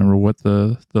 I can't remember what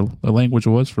the language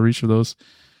was for each of those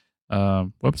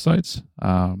websites.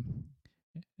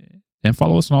 And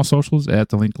follow us on all socials at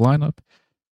the link lineup.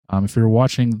 If you're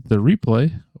watching the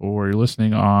replay or you're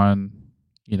listening on,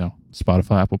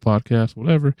 Spotify, Apple Podcasts,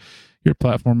 whatever your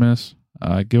platform is,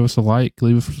 give us a like,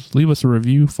 leave us a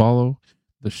review, follow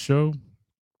the show.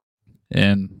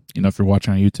 And, if you're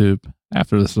watching on YouTube,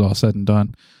 after this is all said and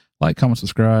done, like, comment,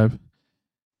 subscribe.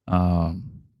 But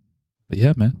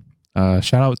yeah, man.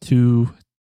 Shout out to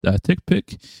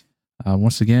TickPick.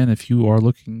 Once again, if you are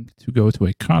looking to go to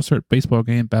a concert, baseball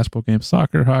game, basketball game,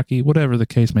 soccer, hockey, whatever the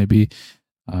case may be,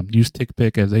 use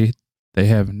TickPick, as they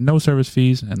have no service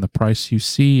fees, and the price you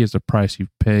see is the price you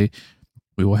pay.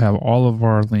 We will have all of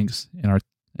our links in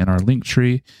our link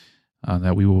tree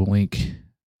that we will link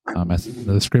as in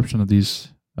the description of this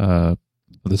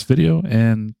video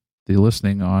and the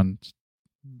listening on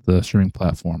the streaming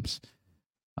platforms.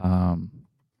 But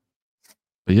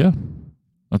yeah,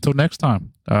 until next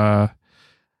time. I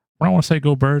don't want to say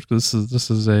go Birds because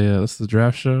this is a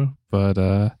draft show, but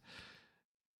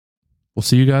we'll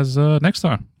see you guys next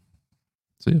time.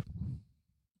 See ya.